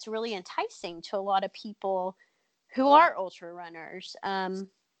think that's really enticing to a lot of people who are ultra runners.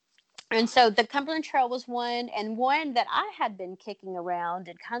 And so the Cumberland Trail was one, and one that I had been kicking around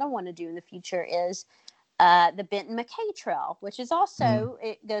and kind of want to do in the future is the Benton MacKaye Trail, which is also,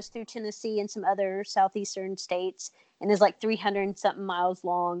 it goes through Tennessee and some other southeastern states and is like 300 something miles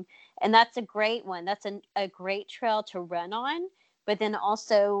long. And that's a great one. That's a great trail to run on, but then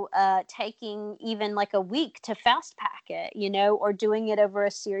also taking even like a week to fast pack it, or doing it over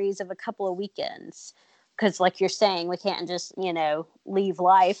a series of a couple of weekends. Because like you're saying, we can't just, leave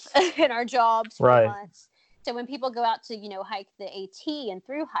life in our jobs for months. So when people go out to, hike the AT and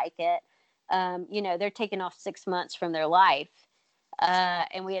through hike it, they're taking off 6 months from their life.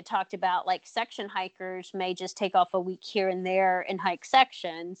 And we had talked about like section hikers may just take off a week here and there and hike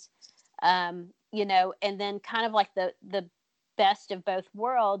sections, and then kind of like the best of both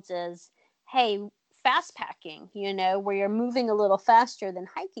worlds is, hey, fast packing, where you're moving a little faster than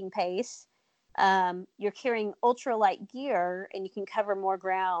hiking pace. You're carrying ultralight gear and you can cover more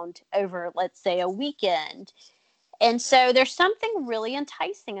ground over, let's say, a weekend. And so there's something really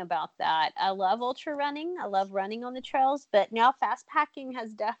enticing about that. I love ultra running. I love running on the trails, but now fast packing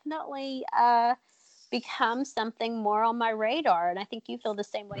has definitely become something more on my radar. And I think you feel the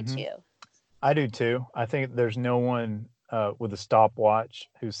same way too. I do too. I think there's no one with a stopwatch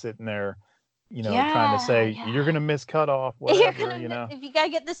who's sitting there, trying to say, you're going to miss cutoff, whatever, If you got to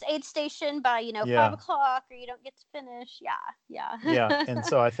get this aid station by, 5 o'clock or you don't get to finish. Yeah. Yeah. And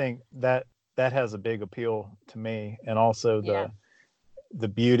so I think that has a big appeal to me. And also the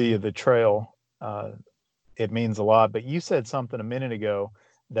beauty of the trail, it means a lot. But you said something a minute ago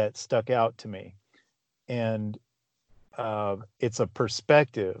that stuck out to me. And it's a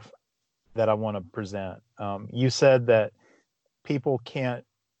perspective that I want to present. You said that people can't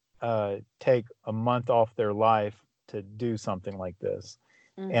take a month off their life to do something like this.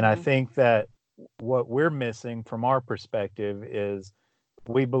 Mm-hmm. And I think that what we're missing from our perspective is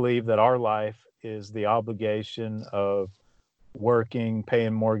we believe that our life is the obligation of working,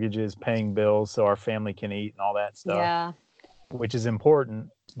 paying mortgages, paying bills so our family can eat and all that stuff, which is important.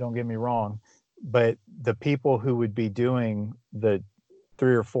 Don't get me wrong. But the people who would be doing the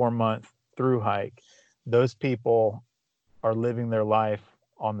 3 or 4 month through hike, those people are living their life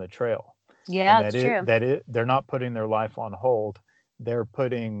on the trail. Yeah, that's true. They're not putting their life on hold. They're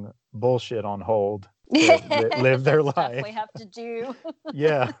putting bullshit on hold live their Stuff life. we have to do.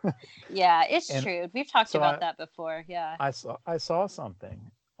 Yeah. Yeah, it's And true. We've talked so about that before. Yeah. I saw something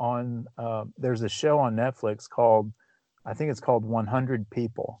on there's a show on Netflix called, I think it's called 100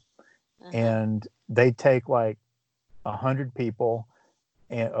 People, and they take like 100 people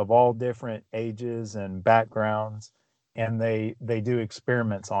of all different ages and backgrounds, and they do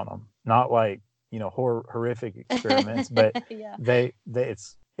experiments on them, not like, you know, horrific experiments, but Yeah. they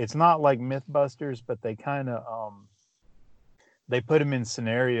it's not like Mythbusters, but they kind of they put them in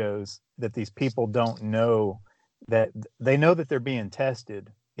scenarios that these people don't know, that they know that they're being tested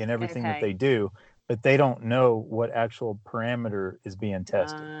in everything that Okay. they do, but they don't know what actual parameter is being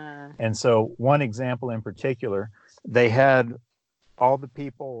tested. And so one example in particular, they had all the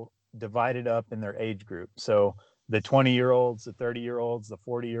people divided up in their age group. So the 20-year-olds, the 30-year-olds, the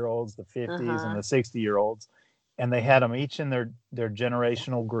 40-year-olds, the 50s, and the 60-year-olds, and they had them each in their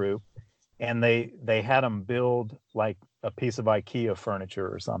generational group, and they had them build like a piece of IKEA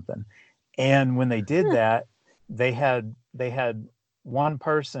furniture or something. And when they did that, they had one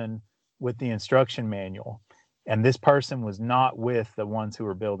person with the instruction manual, and this person was not with the ones who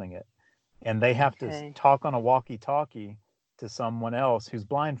were building it, and they have to talk on a walkie-talkie to someone else who's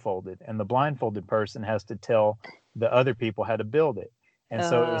blindfolded, and the blindfolded person has to tell the other people how to build it. And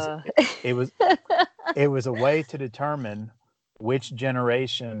so it was a way to determine which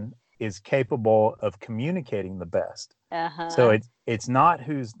generation is capable of communicating the best. So it's not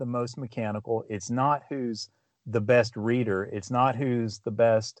who's the most mechanical, it's not who's the best reader, it's not who's the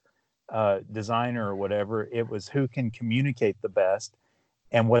best designer or whatever. It was who can communicate the best.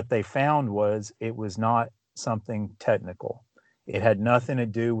 And what they found was it was not something technical. It had nothing to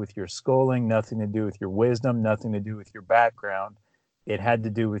do with your schooling, nothing to do with your wisdom, nothing to do with your background. It had to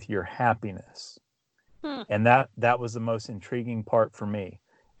do with your happiness. And that was the most intriguing part for me.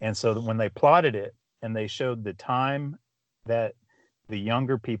 And so when they plotted it and they showed the time that the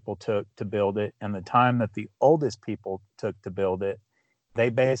younger people took to build it and the time that the oldest people took to build it, they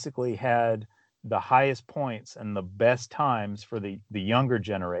basically had the highest points and the best times for the younger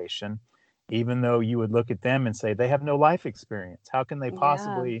generation, even though you would look at them and say, they have no life experience. How can they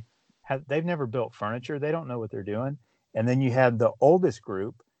possibly have, they've never built furniture. They don't know what they're doing. And then you had the oldest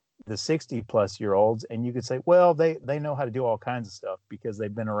group, the 60 plus year olds, and you could say, well, they know how to do all kinds of stuff because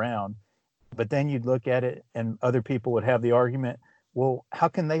they've been around. But then you'd look at it and other people would have the argument, well, how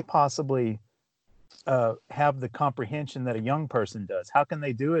can they possibly have the comprehension that a young person does? How can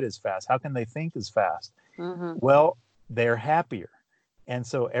they do it as fast? How can they think as fast? Well, they're happier. And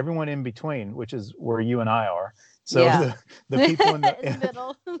so everyone in between, which is where you and I are. So the people in the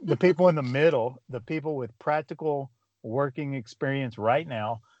middle, the people in the middle, the people with practical working experience right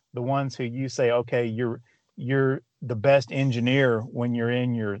now, the ones who you say, okay, you're the best engineer when you're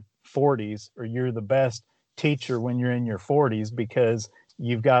in your 40s, or you're the best teacher when you're in your 40s, because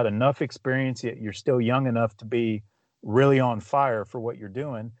you've got enough experience, yet you're still young enough to be really on fire for what you're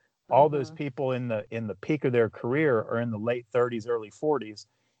doing. All those people in the peak of their career are in the late 30s, early 40s,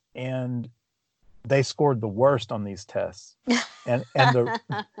 and they scored the worst on these tests. And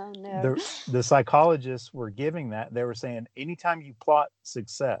the psychologists were giving that. They were saying, anytime you plot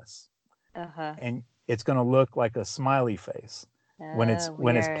success, and it's going to look like a smiley face when it's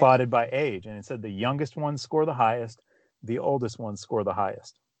plotted by age. And it said the youngest ones score the highest, the oldest ones score the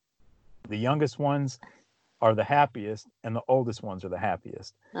highest. The youngest ones are the happiest, and the oldest ones are the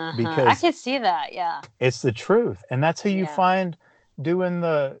happiest. Because I can see that. Yeah, it's the truth, and that's who you find doing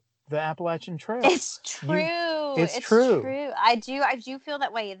the Appalachian Trail. It's true. It's true. I do feel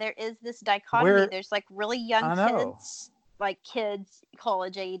that way. There is this dichotomy. There's like really young kids, like kids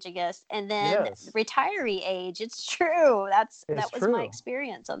college age, I guess, and then retiree age. It's true. That was my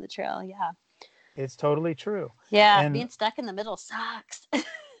experience on the trail. Yeah, it's totally true. Yeah, and being stuck in the middle sucks.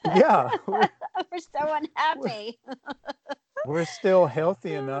 Yeah, we're so unhappy. We're still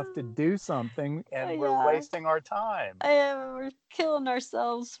healthy enough to do something, and we're wasting our time. We're killing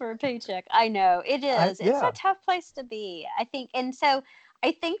ourselves for a paycheck. I know it is. It's a tough place to be, I think. And so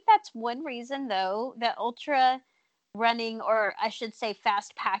I think that's one reason, though, that ultra running, or I should say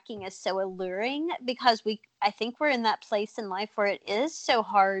fast packing, is so alluring, because I think we're in that place in life where it is so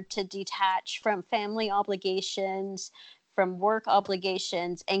hard to detach from family obligations, from work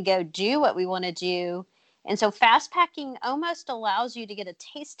obligations, and go do what we want to do. And so fast packing almost allows you to get a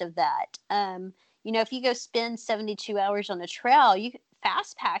taste of that. If you go spend 72 hours on a trail,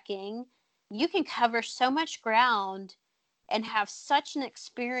 fast packing, you can cover so much ground and have such an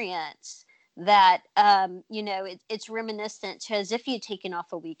experience that it's reminiscent to as if you'd taken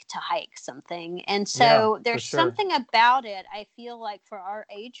off a week to hike something. And Yeah, so for there's sure. something about it, I feel like, for our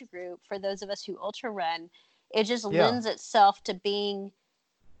age group, for those of us who ultra run, it just Yeah, lends itself to being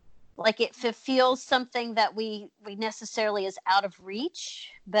like it feels something that we necessarily is out of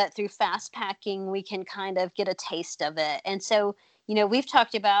reach, but through fast packing we can kind of get a taste of it. And so we've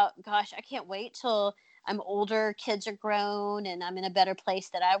talked about, gosh, I can't wait till I'm older, kids are grown, and I'm in a better place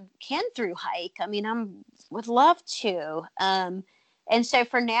that I can through hike. I mean, would love to. And so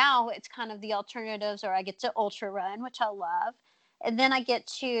for now, it's kind of the alternatives, or I get to ultra run, which I love. And then I get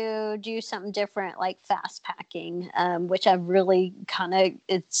to do something different, like fast packing, which I've really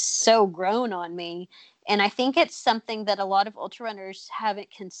it's so grown on me. And I think it's something that a lot of ultra runners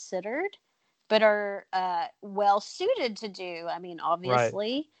haven't considered, but are well suited to do. I mean, right.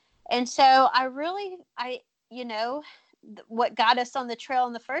 obviously. And so what got us on the trail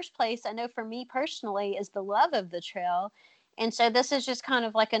in the first place, I know for me personally, is the love of the trail. And so this is just kind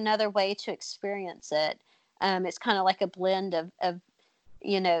of like another way to experience it. It's kind of like a blend of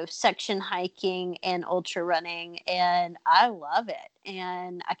section hiking and ultra running. And I love it.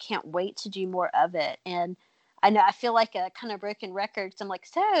 And I can't wait to do more of it. And I know I feel like a kind of broken record. So I'm like,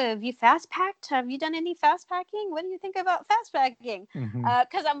 so have you fast packed? Have you done any fast packing? What do you think about fast packing? Hmm.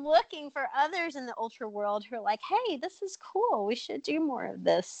 Because I'm looking for others in the ultra world who are like, hey, this is cool. We should do more of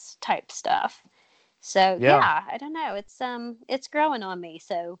this type stuff. So Yeah, yeah, I don't know. It's growing on me.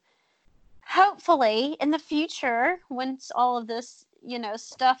 So hopefully in the future, once all of this,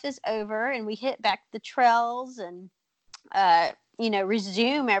 stuff is over and we hit back the trails and,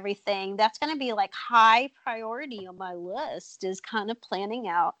 resume everything, that's going to be like high priority on my list, is kind of planning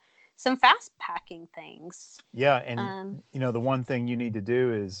out some fast packing things. yeah, and Um, the one thing you need to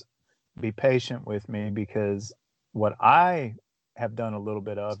do is be patient with me, because what I have done a little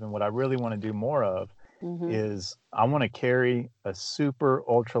bit of, and what I really want to do more of, mhm. is I want to carry a super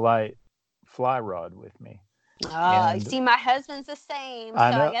ultralight fly rod with me. You And see, my husband's the same,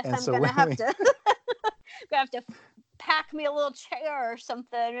 I so I know, guess and I'm so gonna when have we, to gonna have to pack me a little chair or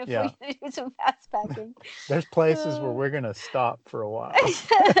something if yeah, we do some fast packing. there's places where Uh, we're gonna stop for a while.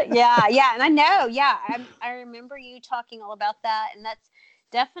 yeah, and I know, yeah, I remember you talking all about that, and that's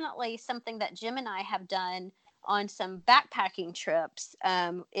definitely something that Jim and I have done on some backpacking trips.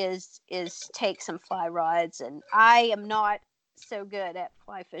 Is take some fly rods, and I am not so good at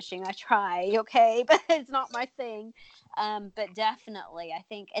fly fishing. I try, okay, but it's not my thing. But definitely, I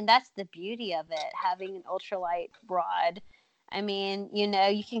think, and that's the beauty of it, having an ultralight rod. I mean,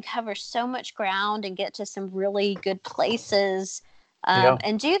 you can cover so much ground and get to some really good places, Yeah,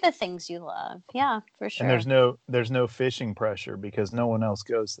 and do the things you love. Yeah, for and sure. there's no fishing pressure because no one else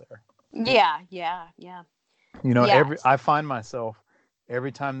goes there. Yeah, yeah, yeah, yeah. Every I find myself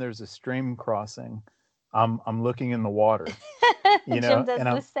every time there's a stream crossing, I'm looking in the water, Jim does and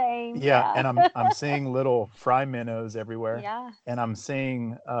the same. yeah, Yeah, and I'm seeing little fry minnows everywhere, yeah. and I'm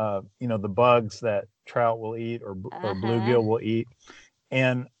seeing the bugs that trout will eat, or Uh huh. bluegill will eat.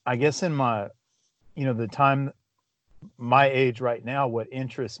 And I guess in my the time my age right now, what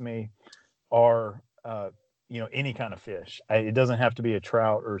interests me are any kind of fish. It doesn't have to be a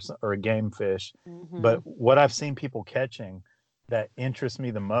trout or a game fish, but Mhm. what I've seen people catching that interests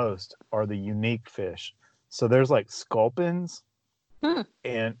me the most are the unique fish. So there's like sculpins, Hmm.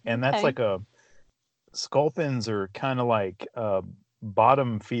 and that's Okay. like a sculpins are kind of like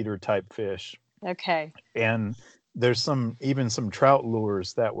bottom feeder type fish, Okay. and there's even some trout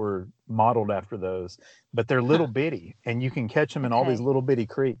lures that were modeled after those, but they're little Huh. bitty, and you can catch them in all these Okay. little bitty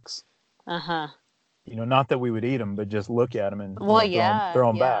creeks. Uh huh. Not that we would eat them, but just look at them and Well, throw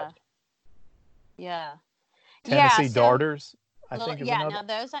them yeah, back. yeah, yeah, yeah. Tennessee So darters, I little, think, is yeah. another, Now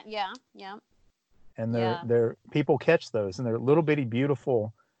those, yeah, yeah, and yeah, they're people catch those, and they're little bitty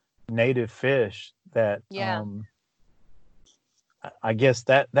beautiful native fish that yeah. I guess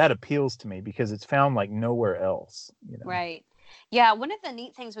that appeals to me because it's found like nowhere else. Right. Yeah. One of the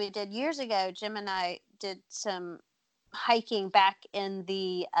neat things we did years ago, Jim and I did some hiking back in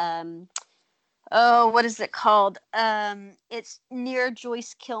the oh, what is it called? It's near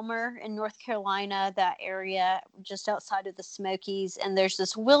Joyce Kilmer in North Carolina, that area just outside of the Smokies. And there's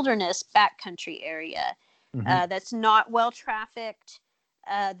this wilderness backcountry area Hmm. that's not well trafficked.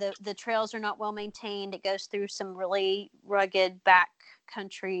 The trails are not well maintained. It goes through some really rugged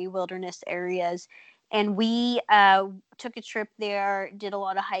backcountry wilderness areas. And we took a trip there, did a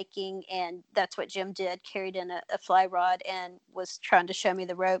lot of hiking, and that's what Jim did, carried in a fly rod and was trying to show me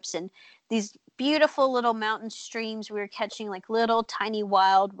the ropes. And these beautiful little mountain streams, we were catching like little tiny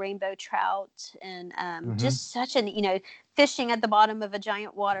wild rainbow trout, and just such an, fishing at the bottom of a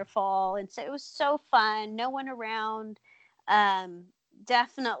giant waterfall. And so it was so fun, no one around.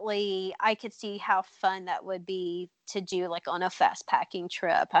 Definitely I could see how fun that would be to do like on a fast packing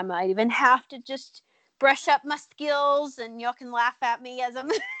trip. I might even have to just brush up my skills, and y'all can laugh at me as I'm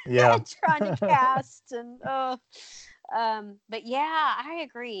trying to cast. And but yeah, I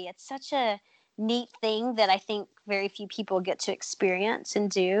agree. It's such a neat thing that I think very few people get to experience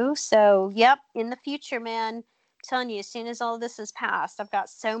and do. So yep, in the future, man, I'm telling you, as soon as all this is passed, I've got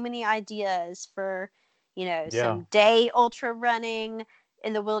so many ideas for, some day ultra running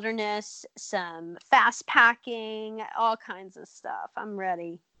in the wilderness, some fast packing, all kinds of stuff. I'm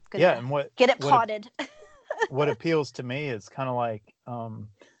ready. And get it potted. What appeals to me is kind of like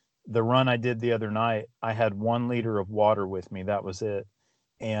the run I did the other night. I had 1 liter of water with me. That was it.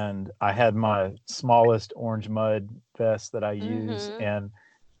 And I had my smallest orange mud vest that I use. And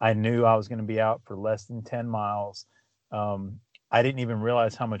I knew I was going to be out for less than 10 miles. I didn't even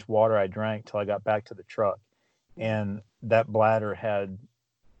realize how much water I drank till I got back to the truck. And that bladder had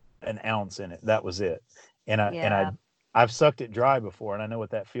an ounce in it. That was it. And I've sucked it dry before, and I know what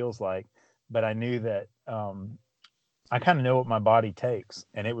that feels like. But I knew that I kind of know what my body takes,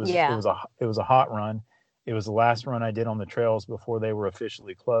 and it was a hot run. It was the last run I did on the trails before they were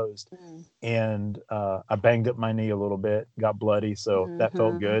officially closed, and I banged up my knee a little bit, got bloody, so that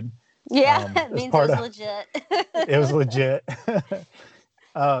felt good. Yeah, it means it was legit. It was legit.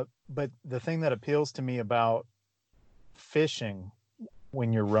 But the thing that appeals to me about fishing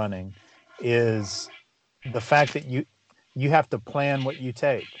when you're running is the fact that you have to plan what you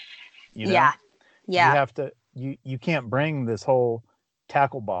take. You have to, you can't bring this whole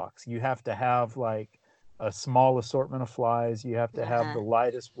tackle box. You have to have like a small assortment of flies. You have to have the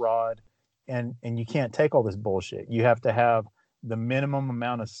lightest rod, and you can't take all this bullshit. You have to have the minimum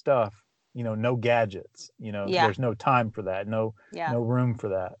amount of stuff, no gadgets, there's no time for that. No room for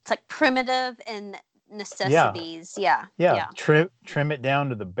that. It's like primitive and necessities. Yeah. Trim it down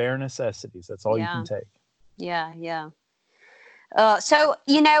to the bare necessities. That's all you can take. Yeah. So,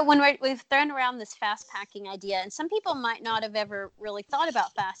 when we've thrown around this fast packing idea, and some people might not have ever really thought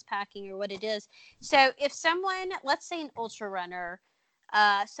about fast packing or what it is. So if someone, let's say an ultra runner,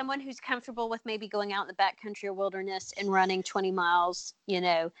 someone who's comfortable with maybe going out in the backcountry or wilderness and running 20 miles,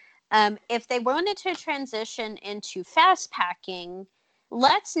 if they wanted to transition into fast packing,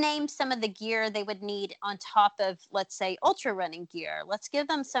 let's name some of the gear they would need on top of, let's say, ultra running gear. Let's give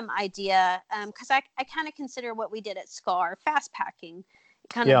them some idea, because I kind of consider what we did at SCAR fast packing,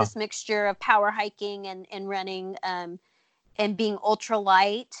 kind of this mixture of power hiking and running and being ultra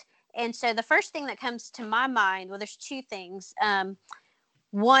light. And so the first thing that comes to my mind, well, there's 2 things.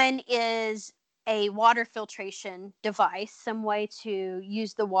 One is a water filtration device, some way to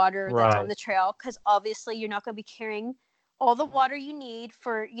use the water that's on the trail, because obviously you're not going to be carrying all the water you need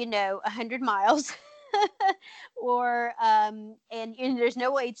for 100 miles or and there's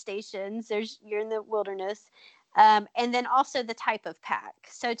no aid stations, you're in the wilderness, and then also the type of pack.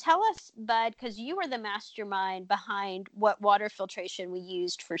 So tell us, Bud, because you were the mastermind behind what water filtration we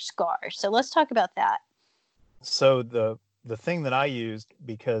used for SCAR, so let's talk about that. So the thing that I used,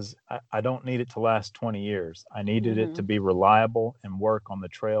 because I don't need it to last 20 years, I needed it to be reliable and work on the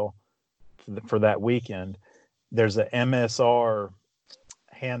trail for that weekend. There's a MSR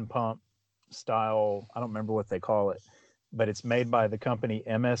hand pump style. I don't remember what they call it, but it's made by the company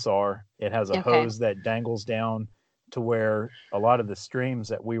MSR. It has a hose that dangles down to where a lot of the streams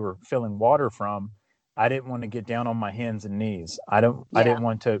that we were filling water from, I didn't want to get down on my hands and knees. I didn't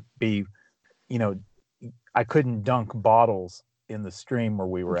want to be, I couldn't dunk bottles in the stream where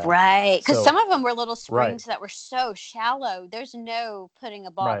we were at. Right. Because some of them were little springs that were so shallow. There's no putting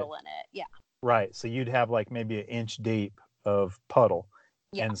a bottle in it. Yeah. Right. So you'd have like maybe an inch deep of puddle.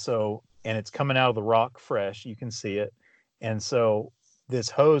 Yeah. And it's coming out of the rock fresh. You can see it. And so this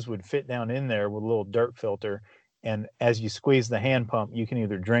hose would fit down in there with a little dirt filter. And as you squeeze the hand pump, you can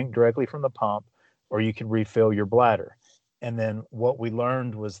either drink directly from the pump or you can refill your bladder. And then what we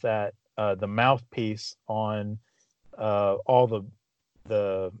learned was that the mouthpiece on all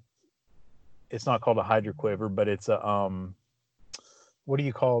the it's not called a hydroquiver, but it's a what do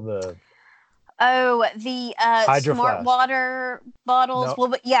you call the the smart water bottles. No. Well,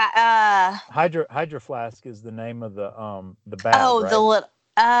 but Hydro Flask is the name of the bag. Oh, right? The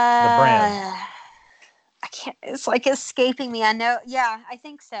brand. I can't, it's like escaping me. I know. Yeah, I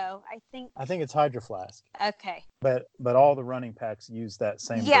think so. I think it's Hydro Flask, Okay. but all the running packs use that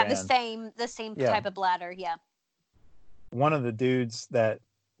same Yeah, brand. the same Yeah. type of bladder. Yeah. One of the dudes that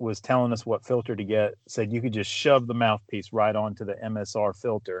was telling us what filter to get said you could just shove the mouthpiece right onto the MSR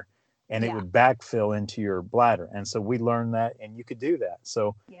filter and it Yeah. would backfill into your bladder. And so we learned that, and you could do that.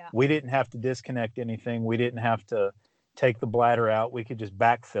 So Yeah. we didn't have to disconnect anything. We didn't have to take the bladder out. We could just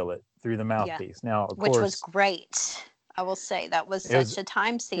backfill it through the mouthpiece. Now, of Which course, was great. I will say that was It was- such a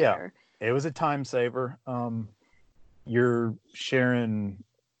time saver. it was a time saver. You're sharing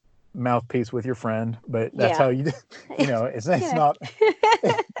mouthpiece with your friend, but that's Yeah. how you do. It's not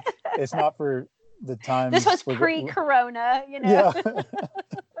it's not for the time. This was pre-corona, Yeah.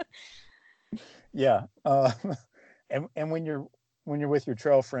 Yeah. And when you're with your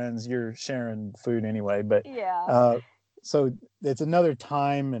trail friends, you're sharing food anyway. But Yeah. so it's another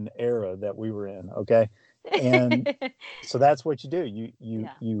time and era that we were in. Okay. And so that's what you do.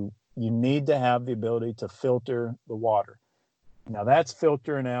 You need to have the ability to filter the water. Now that's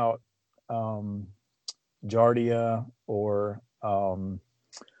filtering out Giardia or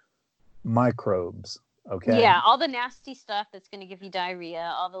microbes. Okay. Yeah, all the nasty stuff that's going to give you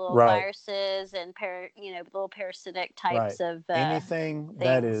diarrhea, all the little viruses and little parasitic types of anything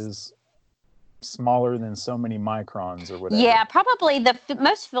that is smaller than so many microns or whatever. Yeah, probably the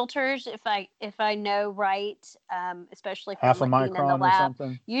most filters, if I know right, especially from half a looking in the micron or lab,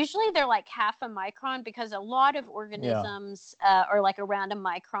 something. usually they're like half a micron because a lot of organisms are like around a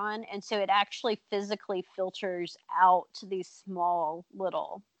micron, and so it actually physically filters out these small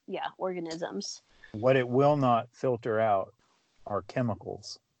little organisms. What it will not filter out are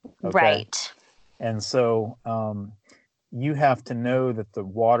chemicals. Okay? Right. And so you have to know that the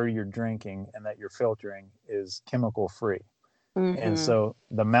water you're drinking and that you're filtering is chemical free. Mm-hmm. And so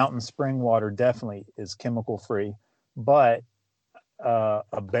the mountain spring water definitely is chemical free, but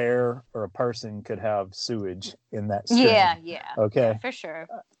a bear or a person could have sewage in that stream. Yeah. Okay. Yeah, for sure.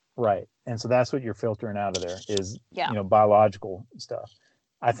 Right. And so that's what you're filtering out of there is, biological stuff.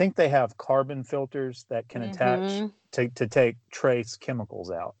 I think they have carbon filters that can attach to take trace chemicals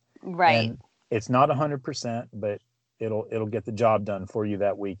out. Right. And it's not 100%, but it'll get the job done for you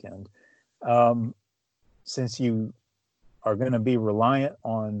that weekend. Since you are going to be reliant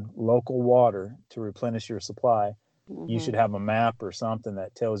on local water to replenish your supply, you should have a map or something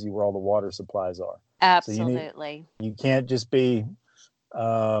that tells you where all the water supplies are. Absolutely. So you can't just be,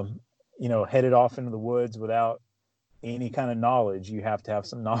 headed off into the woods without any kind of knowledge. You have to have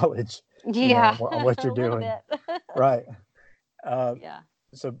some knowledge on what you're doing. Right.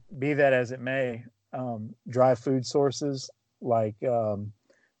 So be that as it may, dry food sources like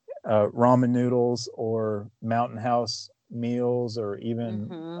ramen noodles or Mountain House meals or even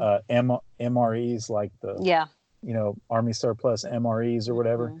MREs like the Army surplus MREs or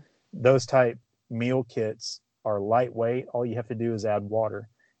whatever. Those type meal kits are lightweight. All you have to do is add water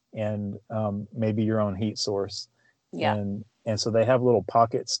and maybe your own heat source. Yeah. And so they have little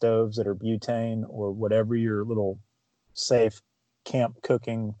pocket stoves that are butane or whatever your little safe camp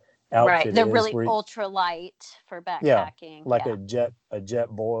cooking outfit is. They're really ultra light for backpacking. Like a jet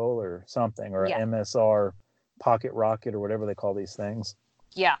boil or something, or an MSR pocket rocket or whatever they call these things.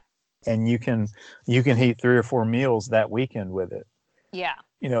 Yeah. And you can heat 3 or 4 meals that weekend with it. Yeah.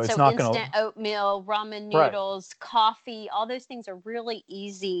 It's not going to instant oatmeal, ramen noodles, coffee, all those things are really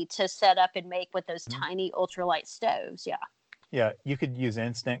easy to set up and make with those tiny ultralight stoves. Yeah. Yeah, you could use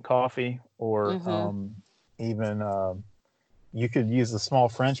instant coffee or even you could use a small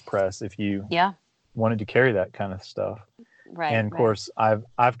French press if you wanted to carry that kind of stuff. Right. And of course,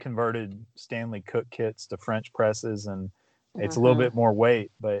 I've converted Stanley Cook kits to French presses, and it's a little bit more weight,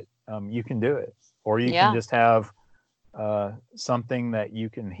 but you can do it. Or you can just have something that you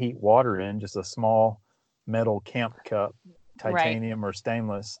can heat water in, just a small metal camp cup, titanium or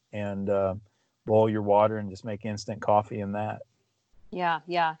stainless, and boil your water and just make instant coffee in that. Yeah.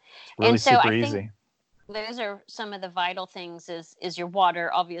 It's really super easy. Those are some of the vital things is your water,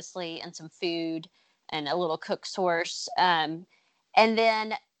 obviously, and some food and a little cook source. And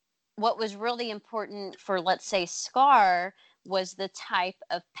then what was really important for, let's say, Scar was the type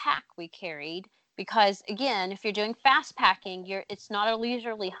of pack we carried. Because again, if you're doing fast packing, it's not a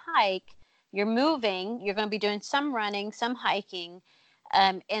leisurely hike. You're moving. You're going to be doing some running, some hiking.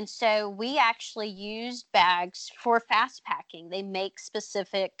 And so we actually used bags for fast packing. They make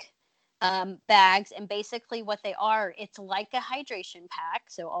specific bags, and basically what they are, it's like a hydration pack.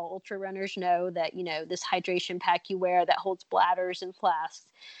 So all ultra runners know that, this hydration pack you wear that holds bladders and flasks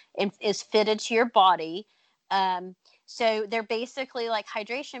and is fitted to your body. So they're basically like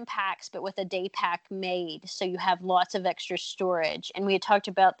hydration packs, but with a day pack made. So you have lots of extra storage. And we had talked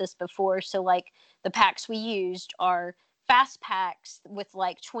about this before. So like the packs we used are fast packs with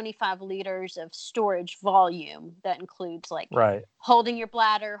like 25 liters of storage volume. That includes like Right. holding your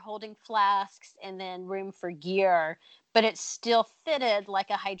bladder, holding flasks, and then room for gear. But it's still fitted like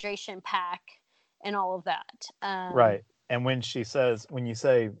a hydration pack and all of that. Right. And when you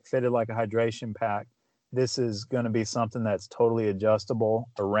say fitted like a hydration pack, this is going to be something that's totally adjustable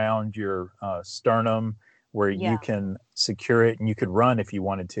around your sternum, where Yeah. you can secure it and you could run if you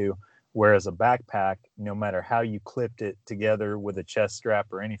wanted to. Whereas a backpack, no matter how you clipped it together with a chest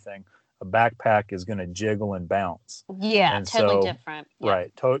strap or anything, a backpack is going to jiggle and bounce. Yeah, And totally so, different. Yeah.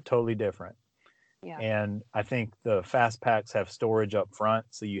 right, totally different. Yeah. And I think the fast packs have storage up front,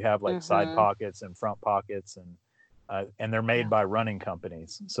 so you have like side Mhm. pockets and front pockets, and they're made Yeah. by running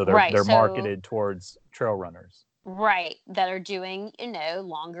companies, so Right, they're so- marketed towards trail runners. Right, that are doing,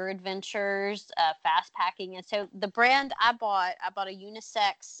 longer adventures, fast packing. And so the brand I bought a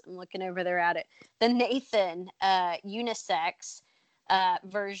unisex. I'm looking over there at it. The Nathan unisex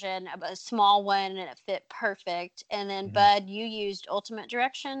version, of a small one, and it fit perfect. And then Mhm. Bud, you used Ultimate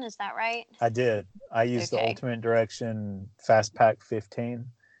Direction, is that right? I did. I used the Okay. Ultimate Direction Fast Pack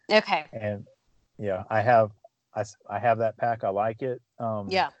 15, Okay. and yeah, I have that pack. I like it.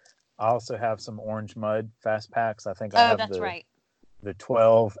 Yeah. I also have some Orange Mud Fast Packs. I think I Oh, have that's right. the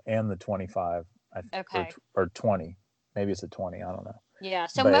 12 and the 25. Okay. Or 20. Maybe it's a 20. I don't know. Yeah.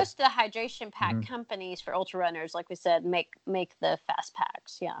 So But- most of the hydration pack Mhm. companies for ultra runners, like we said, make the fast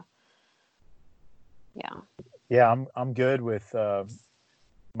packs. Yeah. Yeah. Yeah, I'm good with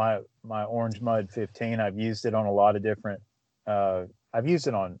my Orange Mud 15. I've used it on a lot of different. I've used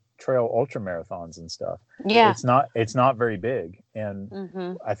it on trail ultra marathons and stuff. Yeah. It's not very big, and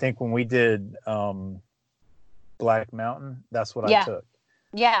Mm-hmm. I think when we did Black Mountain, that's what Yeah. I took.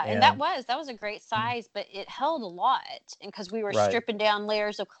 Yeah, and that And- was a great size, but it held a lot, and because we were Right. stripping down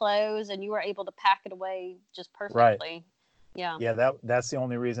layers of clothes, and you were able to pack it away just Right. perfectly. Yeah. Yeah, that's the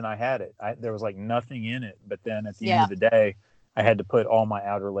only reason I had it. There was like nothing in it, but then at the end Yeah. of the day, I had to put all my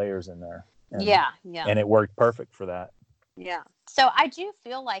outer layers in there. And, Yeah. Yeah. and it worked perfect for that. Yeah. So I do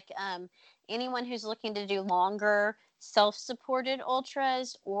feel like anyone who's looking to do longer self-supported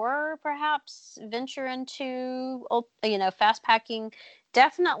ultras, or perhaps venture into fast packing,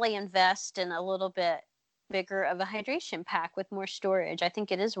 definitely invest in a little bit bigger of a hydration pack with more storage. I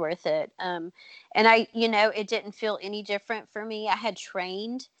think it is worth it. And it didn't feel any different for me. I had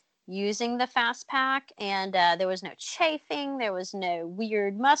trained using the fast pack, and there was no chafing, there was no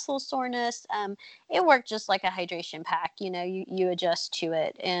weird muscle soreness. It worked just like a hydration pack. You adjust to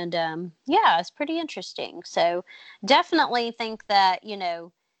it, and it's pretty interesting. So definitely think that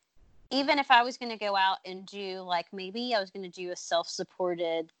even if I was going to go out and do, like, maybe I was going to do a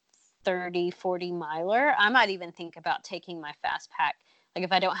self-supported 30-40 miler, I might even think about taking my fast pack. Like,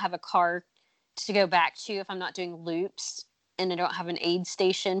 if I don't have a car to go back to, if I'm not doing loops and I don't have an aid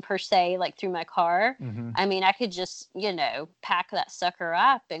station per se, like through my car, Mm-hmm. I mean, I could just, pack that sucker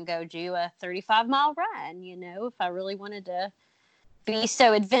up and go do a 35-mile run, if I really wanted to be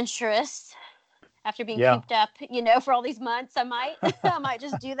so adventurous after being Yeah. cooped up, for all these months. I might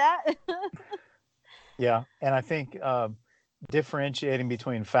just do that. Yeah, and I think differentiating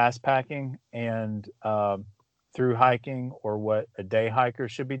between fast packing and through hiking, or what a day hiker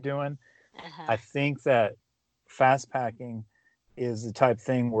should be doing, Uh-huh. I think that fast packing is the type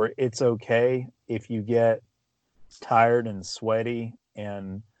thing where it's okay if you get tired and sweaty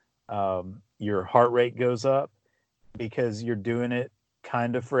and your heart rate goes up, because you're doing it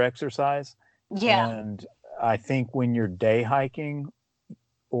kind of for exercise. Yeah. And I think when you're day hiking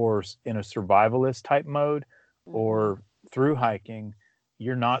or in a survivalist type mode or through hiking,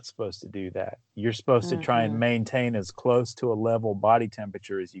 you're not supposed to do that. You're supposed to try and maintain as close to a level body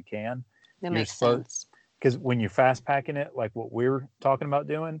temperature as you can. That makes sense. Because when you're fast packing it, like what we're talking about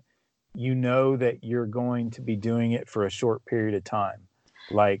doing, you know that you're going to be doing it for a short period of time,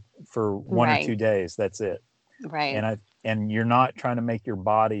 like for 1 or 2 days. That's it. Right. And you're not trying to make your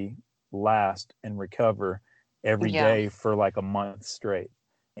body last and recover every day for like a month straight.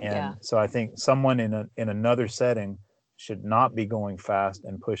 And so I think someone in another setting should not be going fast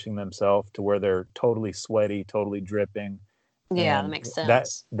and pushing themselves to where they're totally sweaty, totally dripping. Yeah, And that makes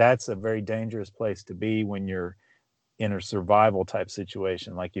sense. That's a very dangerous place to be when you're in a survival type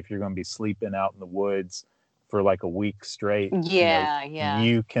situation. Like if you're going to be sleeping out in the woods for like a week straight,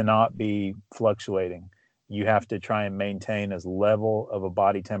 you cannot be fluctuating. You have to try and maintain as level of a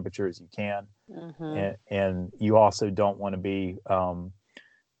body temperature as you can. And you also don't want to be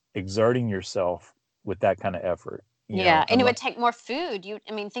exerting yourself with that kind of effort. Yeah, and it would unless, take more food.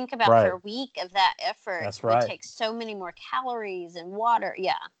 I mean, think about for right. a week of that effort, That's it would right. take so many more calories and water.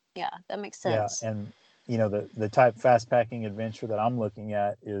 Yeah, yeah, that makes Yeah. sense. And, the type fast packing adventure that I'm looking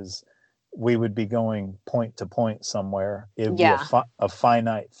at is we would be going point to point somewhere. It would be Yeah, a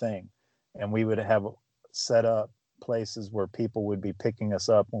finite thing. And we would have set up places where people would be picking us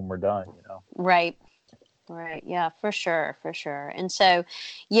up when we're done. right. Right. Yeah, for sure. For sure. And so,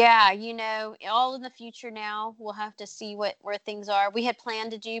 yeah, all in the future now, we'll have to see where things are. We had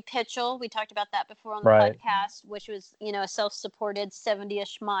planned to do Pitchell. We talked about that before on the Right. podcast, which was, a self-supported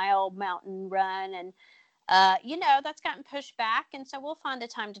 70-ish mile mountain run. And, that's gotten pushed back. And so we'll find a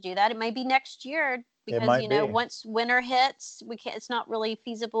time to do that. It may be next year It because, might be. once winter hits, it's not really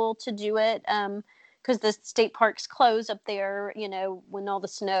feasible to do it. Because the state parks close up there, when all the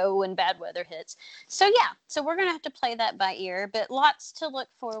snow and bad weather hits. So, yeah, so we're going to have to play that by ear, but lots to look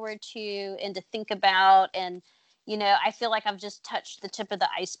forward to and to think about. And, I feel like I've just touched the tip of the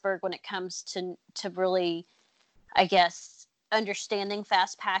iceberg when it comes to really, I guess, understanding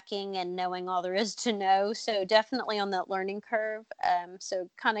fast packing and knowing all there is to know. So definitely on that learning curve. So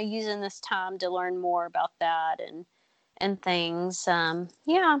kind of using this time to learn more about that and things.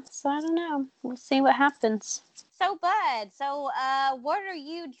 Yeah, so I don't know. We'll see what happens. So, Bud, what are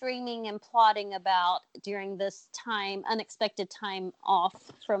you dreaming and plotting about during this unexpected time off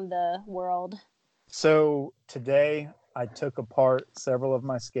from the world? So today I took apart several of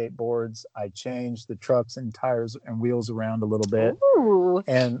my skateboards. I changed the trucks and tires and wheels around a little bit. Ooh.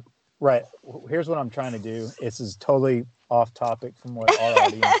 And right, here's what I'm trying to do. This is totally off topic from what our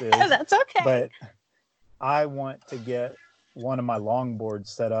audience is. That's okay. But I want to get one of my longboards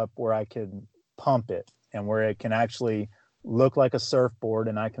set up where I can pump it and where it can actually look like a surfboard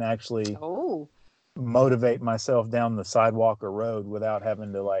and I can actually motivate myself down the sidewalk or road without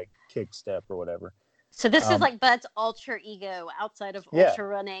having to like kick step or whatever. So this is like Bud's alter ego outside of ultra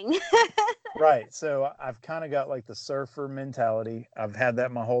running. Right. So I've kind of got like the surfer mentality. I've had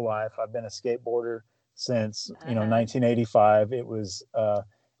that my whole life. I've been a skateboarder since, 1985. It was,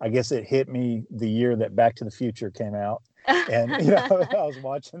 I guess it hit me the year that Back to the Future came out. And, I was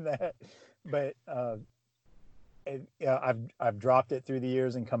watching that. But I've dropped it through the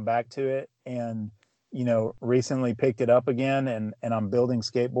years and come back to it. And, recently picked it up again. And I'm building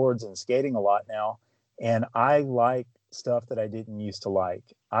skateboards and skating a lot now. And I like stuff that I didn't used to like.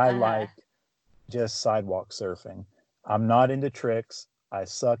 I like just sidewalk surfing. I'm not into tricks. I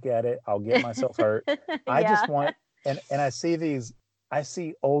suck at it. I'll get myself hurt. I just want, and I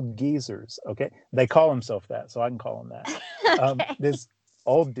see old geezers. Okay. They call themselves that. So I can call them that. This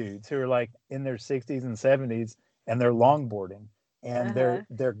old dudes who are like in their 60s and 70s and they're longboarding and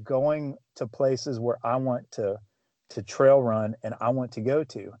they're going to places where I want to trail run and I want to go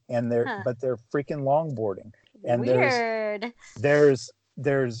to, and but they're freaking longboarding. And Weird. there's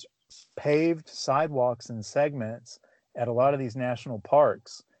paved sidewalks and segments at a lot of these national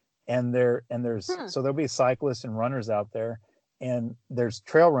parks, and so there'll be cyclists and runners out there, and there's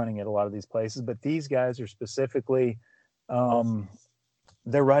trail running at a lot of these places, but these guys are specifically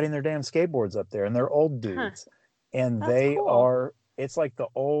they're riding their damn skateboards up there, and they're old dudes. And That's they cool. it's like the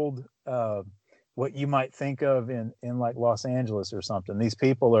old what you might think of in like Los Angeles or something. These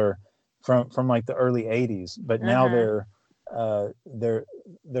people are from like the early 80s, but now they're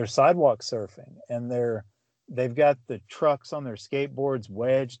sidewalk surfing, and they've got the trucks on their skateboards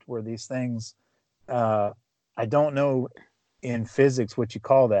wedged where these things I don't know in physics what you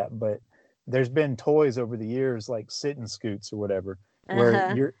call that, but there's been toys over the years like sit-and scoots or whatever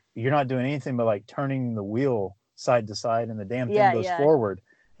where you're not doing anything but like turning the wheel side to side and the damn thing goes forward.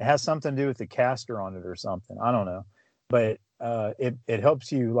 It has something to do with the caster on it or something. I don't know. But it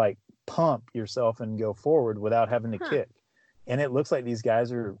helps you like pump yourself and go forward without having to kick. And it looks like these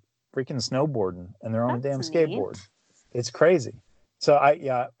guys are freaking snowboarding and they're on a damn skateboard. It's crazy. So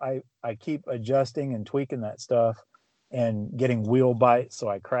I keep adjusting and tweaking that stuff and getting wheel bite so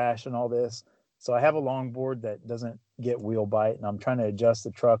I crash and all this. So I have a longboard that doesn't get wheel bite, and I'm trying to adjust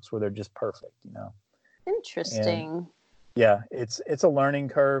the trucks where they're just perfect, Interesting. And yeah, it's a learning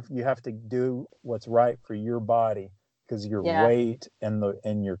curve. You have to do what's right for your body because your weight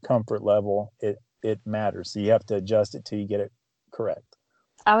and your comfort level, it matters. So you have to adjust it till you get it correct.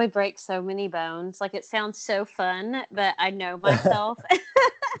 I would break so many bones. Like, it sounds so fun, but I know myself. I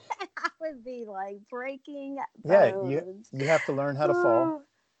would be like breaking bones. Yeah, you have to learn how to fall.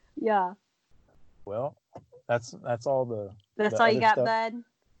 Yeah. Well, that's all That's all you got, stuff. Bud?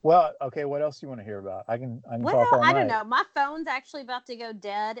 Well, okay. What else do you want to hear about? I can Well, talk all I don't night. know. My phone's actually about to go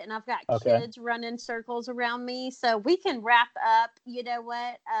dead, and I've got Okay. kids running circles around me. So we can wrap up. You know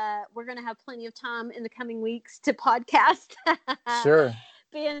what? We're going to have plenty of time in the coming weeks to podcast. Sure.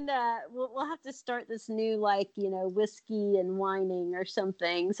 And we'll have to start this new, like, whiskey and whining or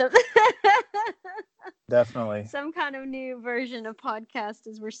something. So Definitely. some kind of new version of podcast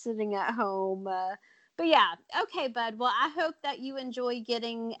as we're sitting at home. But yeah, okay, bud. Well, I hope that you enjoy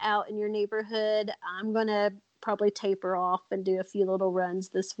getting out in your neighborhood. I'm gonna probably taper off and do a few little runs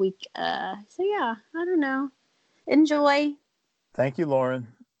this week. So yeah, I don't know. Enjoy. Thank you, Lauren.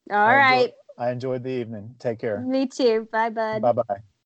 All right. I enjoyed the evening. Take care. Me too. Bye, bud. Bye bye.